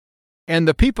 And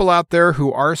the people out there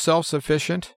who are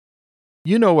self-sufficient,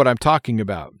 you know what I'm talking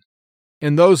about.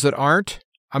 And those that aren't,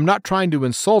 I'm not trying to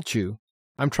insult you.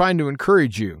 I'm trying to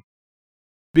encourage you.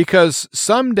 Because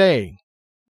someday,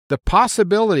 the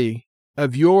possibility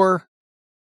of your,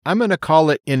 I'm going to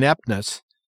call it ineptness,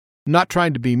 not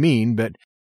trying to be mean, but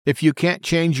if you can't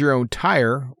change your own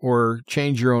tire or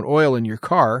change your own oil in your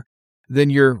car, then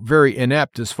you're very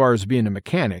inept as far as being a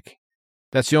mechanic.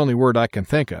 That's the only word I can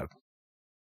think of.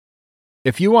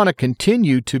 If you want to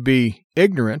continue to be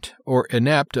ignorant or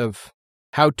inept of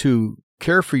how to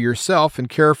care for yourself and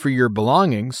care for your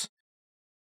belongings,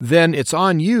 then it's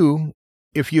on you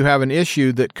if you have an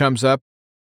issue that comes up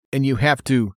and you have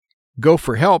to go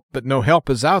for help, but no help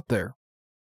is out there.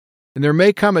 And there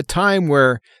may come a time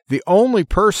where the only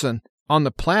person on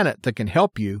the planet that can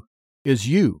help you is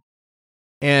you.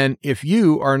 And if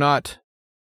you are not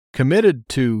committed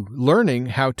to learning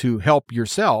how to help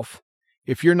yourself,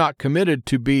 if you're not committed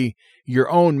to be your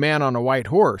own man on a white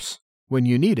horse when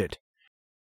you need it,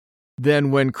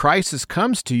 then when crisis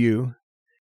comes to you,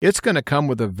 it's going to come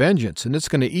with a vengeance, and it's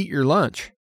going to eat your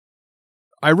lunch.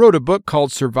 I wrote a book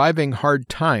called Surviving Hard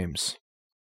Times,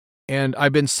 and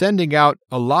I've been sending out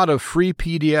a lot of free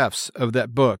PDFs of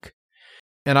that book,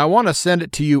 and I want to send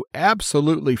it to you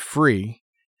absolutely free,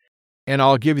 and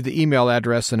I'll give you the email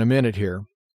address in a minute here.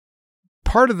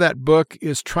 Part of that book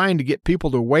is trying to get people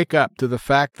to wake up to the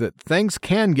fact that things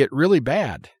can get really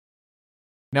bad.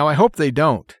 Now, I hope they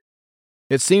don't.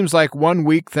 It seems like one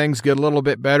week things get a little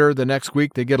bit better, the next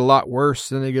week they get a lot worse,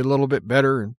 then they get a little bit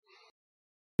better, and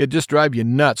it just drives you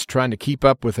nuts trying to keep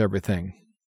up with everything.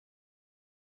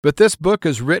 But this book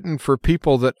is written for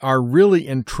people that are really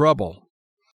in trouble,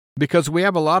 because we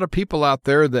have a lot of people out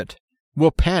there that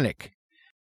will panic.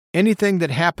 Anything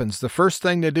that happens, the first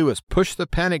thing they do is push the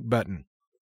panic button.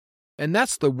 And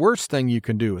that's the worst thing you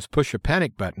can do, is push a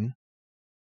panic button.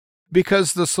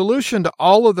 Because the solution to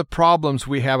all of the problems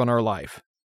we have in our life,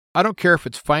 I don't care if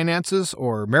it's finances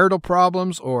or marital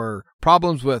problems or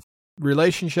problems with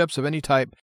relationships of any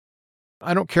type,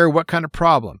 I don't care what kind of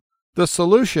problem, the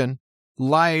solution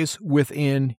lies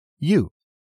within you.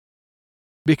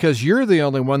 Because you're the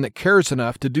only one that cares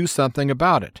enough to do something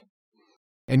about it.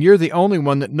 And you're the only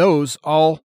one that knows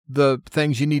all the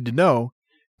things you need to know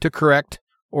to correct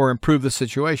or improve the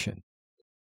situation.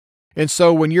 And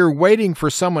so when you're waiting for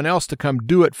someone else to come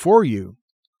do it for you,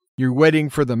 you're waiting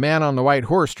for the man on the white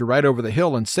horse to ride over the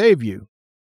hill and save you,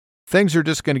 things are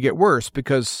just going to get worse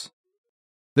because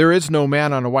there is no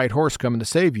man on a white horse coming to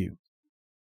save you.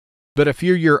 But if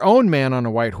you're your own man on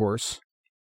a white horse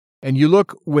and you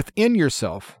look within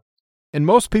yourself, and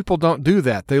most people don't do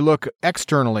that, they look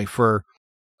externally for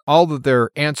all of their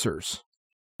answers.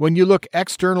 When you look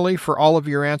externally for all of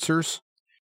your answers,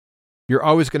 you're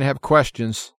always going to have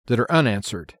questions that are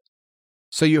unanswered.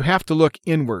 So you have to look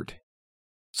inward.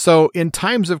 So in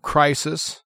times of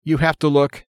crisis, you have to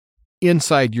look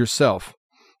inside yourself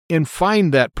and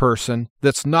find that person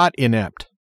that's not inept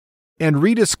and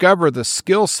rediscover the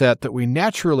skill set that we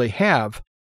naturally have,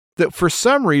 that for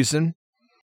some reason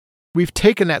we've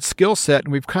taken that skill set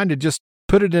and we've kind of just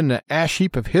put it in the ash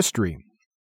heap of history.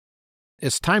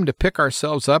 It's time to pick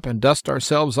ourselves up and dust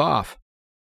ourselves off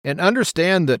and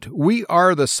understand that we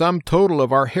are the sum total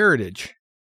of our heritage.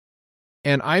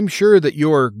 And I'm sure that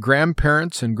your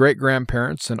grandparents and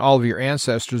great-grandparents and all of your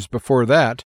ancestors before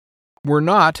that were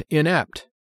not inept.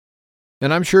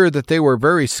 And I'm sure that they were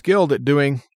very skilled at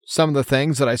doing some of the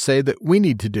things that I say that we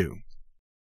need to do,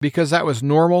 because that was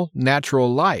normal,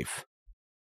 natural life.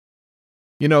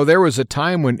 You know, there was a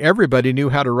time when everybody knew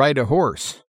how to ride a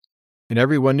horse, and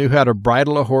everyone knew how to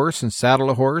bridle a horse and saddle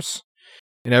a horse,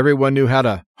 and everyone knew how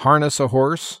to harness a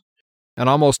horse, and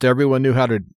almost everyone knew how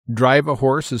to drive a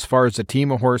horse as far as a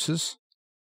team of horses.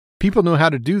 People knew how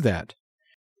to do that.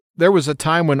 There was a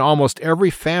time when almost every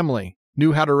family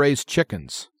knew how to raise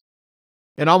chickens,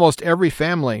 and almost every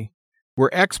family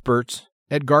were experts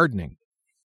at gardening.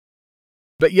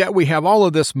 But yet we have all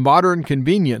of this modern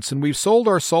convenience, and we've sold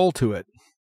our soul to it.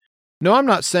 No, I'm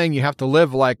not saying you have to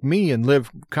live like me and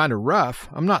live kind of rough.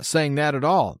 I'm not saying that at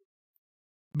all.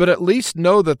 But at least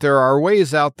know that there are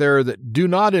ways out there that do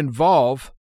not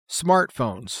involve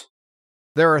smartphones.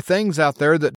 There are things out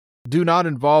there that do not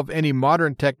involve any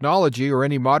modern technology or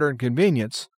any modern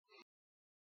convenience.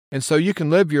 And so you can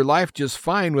live your life just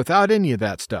fine without any of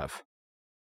that stuff.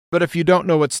 But if you don't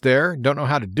know what's there, don't know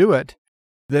how to do it,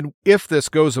 then if this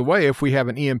goes away, if we have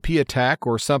an EMP attack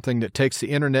or something that takes the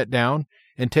internet down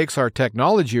and takes our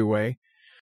technology away,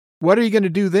 what are you going to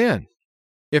do then?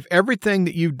 If everything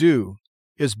that you do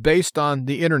is based on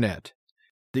the internet,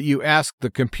 that you ask the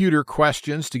computer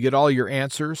questions to get all your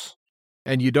answers,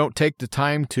 and you don't take the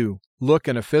time to look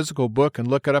in a physical book and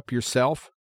look it up yourself,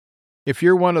 if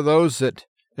you're one of those that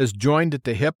is joined at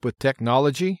the hip with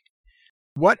technology,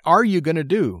 what are you going to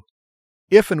do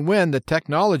if and when the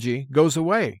technology goes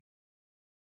away?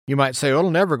 You might say, oh,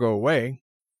 it'll never go away.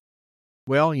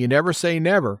 Well, you never say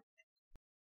never.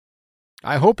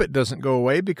 I hope it doesn't go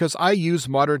away because I use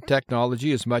modern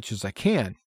technology as much as I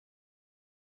can.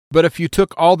 But if you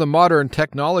took all the modern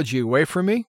technology away from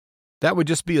me, that would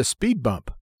just be a speed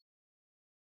bump.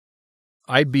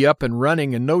 I'd be up and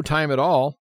running in no time at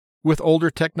all with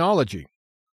older technology.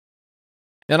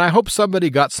 And I hope somebody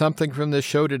got something from this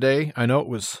show today. I know it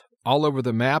was all over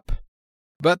the map,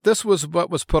 but this was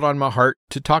what was put on my heart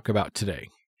to talk about today.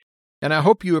 And I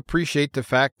hope you appreciate the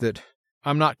fact that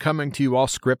I'm not coming to you all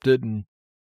scripted and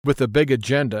with a big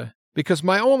agenda, because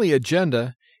my only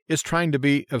agenda is trying to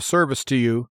be of service to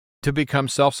you to become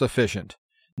self-sufficient,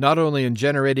 not only in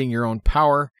generating your own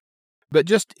power, but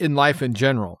just in life in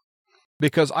general.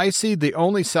 Because I see the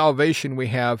only salvation we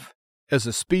have as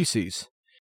a species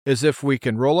is if we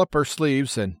can roll up our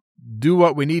sleeves and do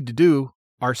what we need to do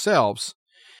ourselves,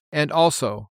 and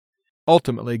also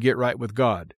ultimately get right with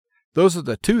God. Those are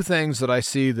the two things that I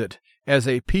see that as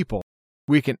a people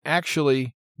we can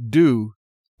actually do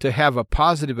to have a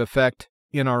positive effect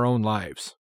in our own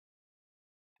lives.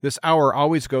 This hour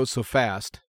always goes so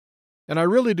fast, and I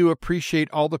really do appreciate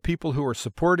all the people who are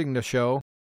supporting the show,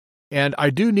 and I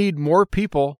do need more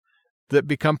people that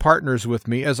become partners with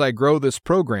me as I grow this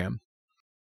program.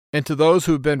 And to those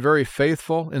who have been very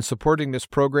faithful in supporting this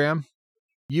program,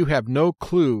 you have no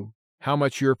clue how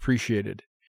much you're appreciated.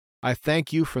 I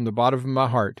thank you from the bottom of my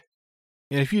heart.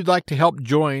 And if you'd like to help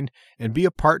join and be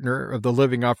a partner of the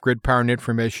Living Off-Grid Power and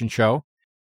Information Show,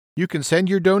 you can send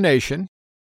your donation,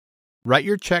 write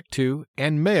your check to,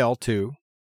 and mail to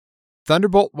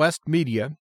Thunderbolt West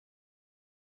Media,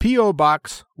 P.O.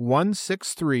 Box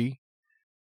 163,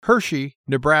 Hershey,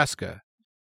 Nebraska,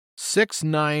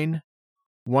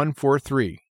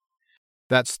 69143.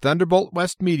 That's Thunderbolt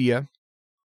West Media,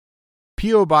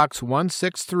 P.O. Box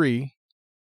 163,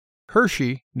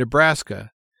 Hershey,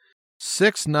 Nebraska,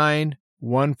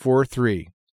 69143.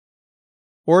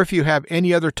 Or if you have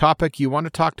any other topic you want to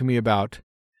talk to me about,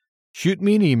 shoot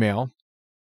me an email,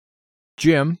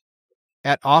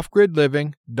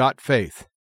 jim@offgridliving.faith.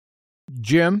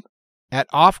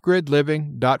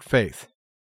 jim@offgridliving.faith.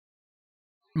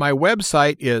 My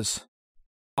website is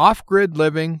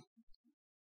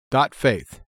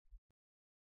offgridliving.faith.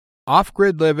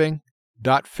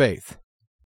 offgridliving.faith.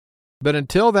 But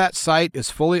until that site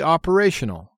is fully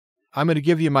operational, I'm going to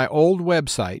give you my old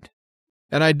website,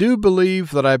 and I do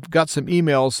believe that I've got some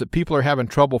emails that people are having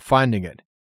trouble finding it.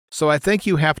 So I think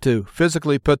you have to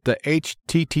physically put the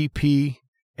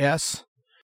HTTPS,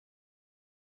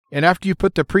 and after you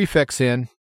put the prefix in,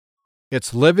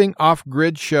 it's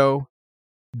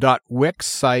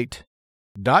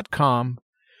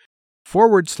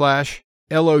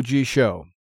livingoffgridshow.wixsite.com/LOG show.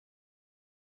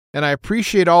 And I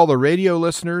appreciate all the radio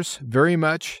listeners very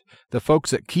much, the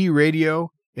folks at Key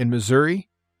Radio in Missouri.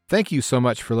 Thank you so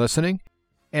much for listening.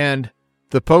 And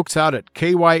the folks out at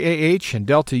KYAH in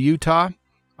Delta, Utah,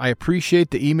 I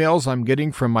appreciate the emails I'm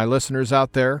getting from my listeners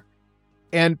out there.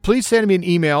 And please send me an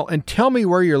email and tell me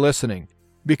where you're listening,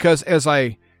 because as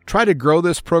I try to grow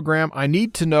this program, I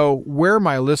need to know where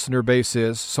my listener base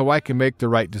is so I can make the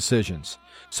right decisions.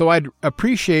 So I'd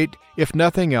appreciate, if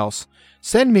nothing else,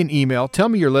 send me an email, tell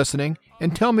me you're listening,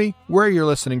 and tell me where you're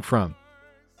listening from.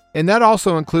 And that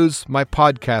also includes my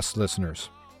podcast listeners.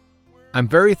 I'm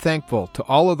very thankful to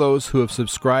all of those who have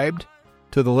subscribed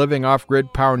to the Living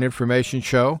Off-Grid Power and Information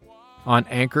Show on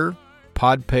Anchor,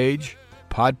 Podpage,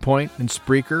 Podpoint, and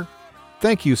Spreaker.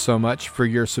 Thank you so much for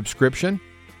your subscription.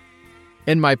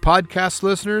 And my podcast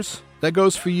listeners, that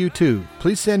goes for you too.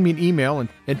 Please send me an email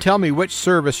and tell me which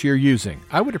service you're using.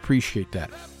 I would appreciate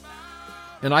that.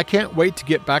 And I can't wait to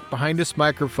get back behind this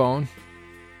microphone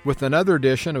with another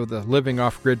edition of the Living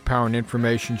Off-Grid Power and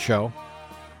Information Show.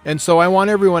 And so I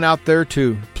want everyone out there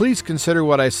to please consider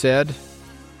what I said,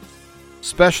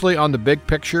 especially on the big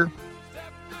picture,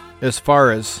 as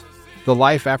far as the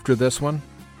life after this one.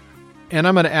 And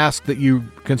I'm going to ask that you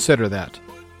consider that.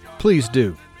 Please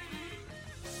do.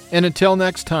 And until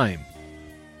next time,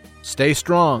 stay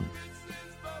strong,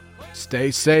 stay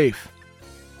safe,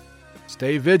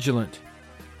 stay vigilant,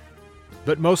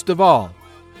 but most of all,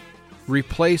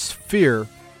 replace fear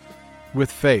with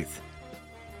faith.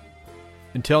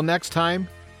 Until next time,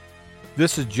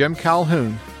 this is Jim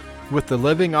Calhoun with the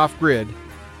Living Off-Grid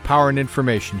Power and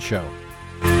Information Show.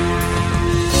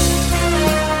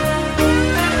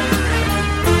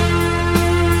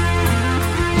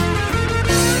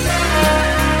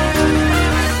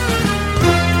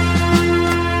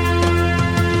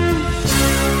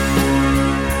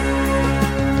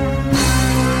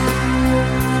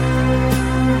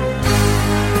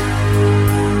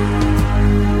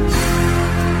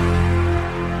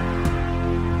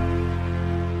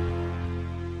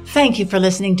 Thank you for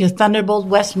listening to Thunderbolt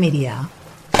West Media.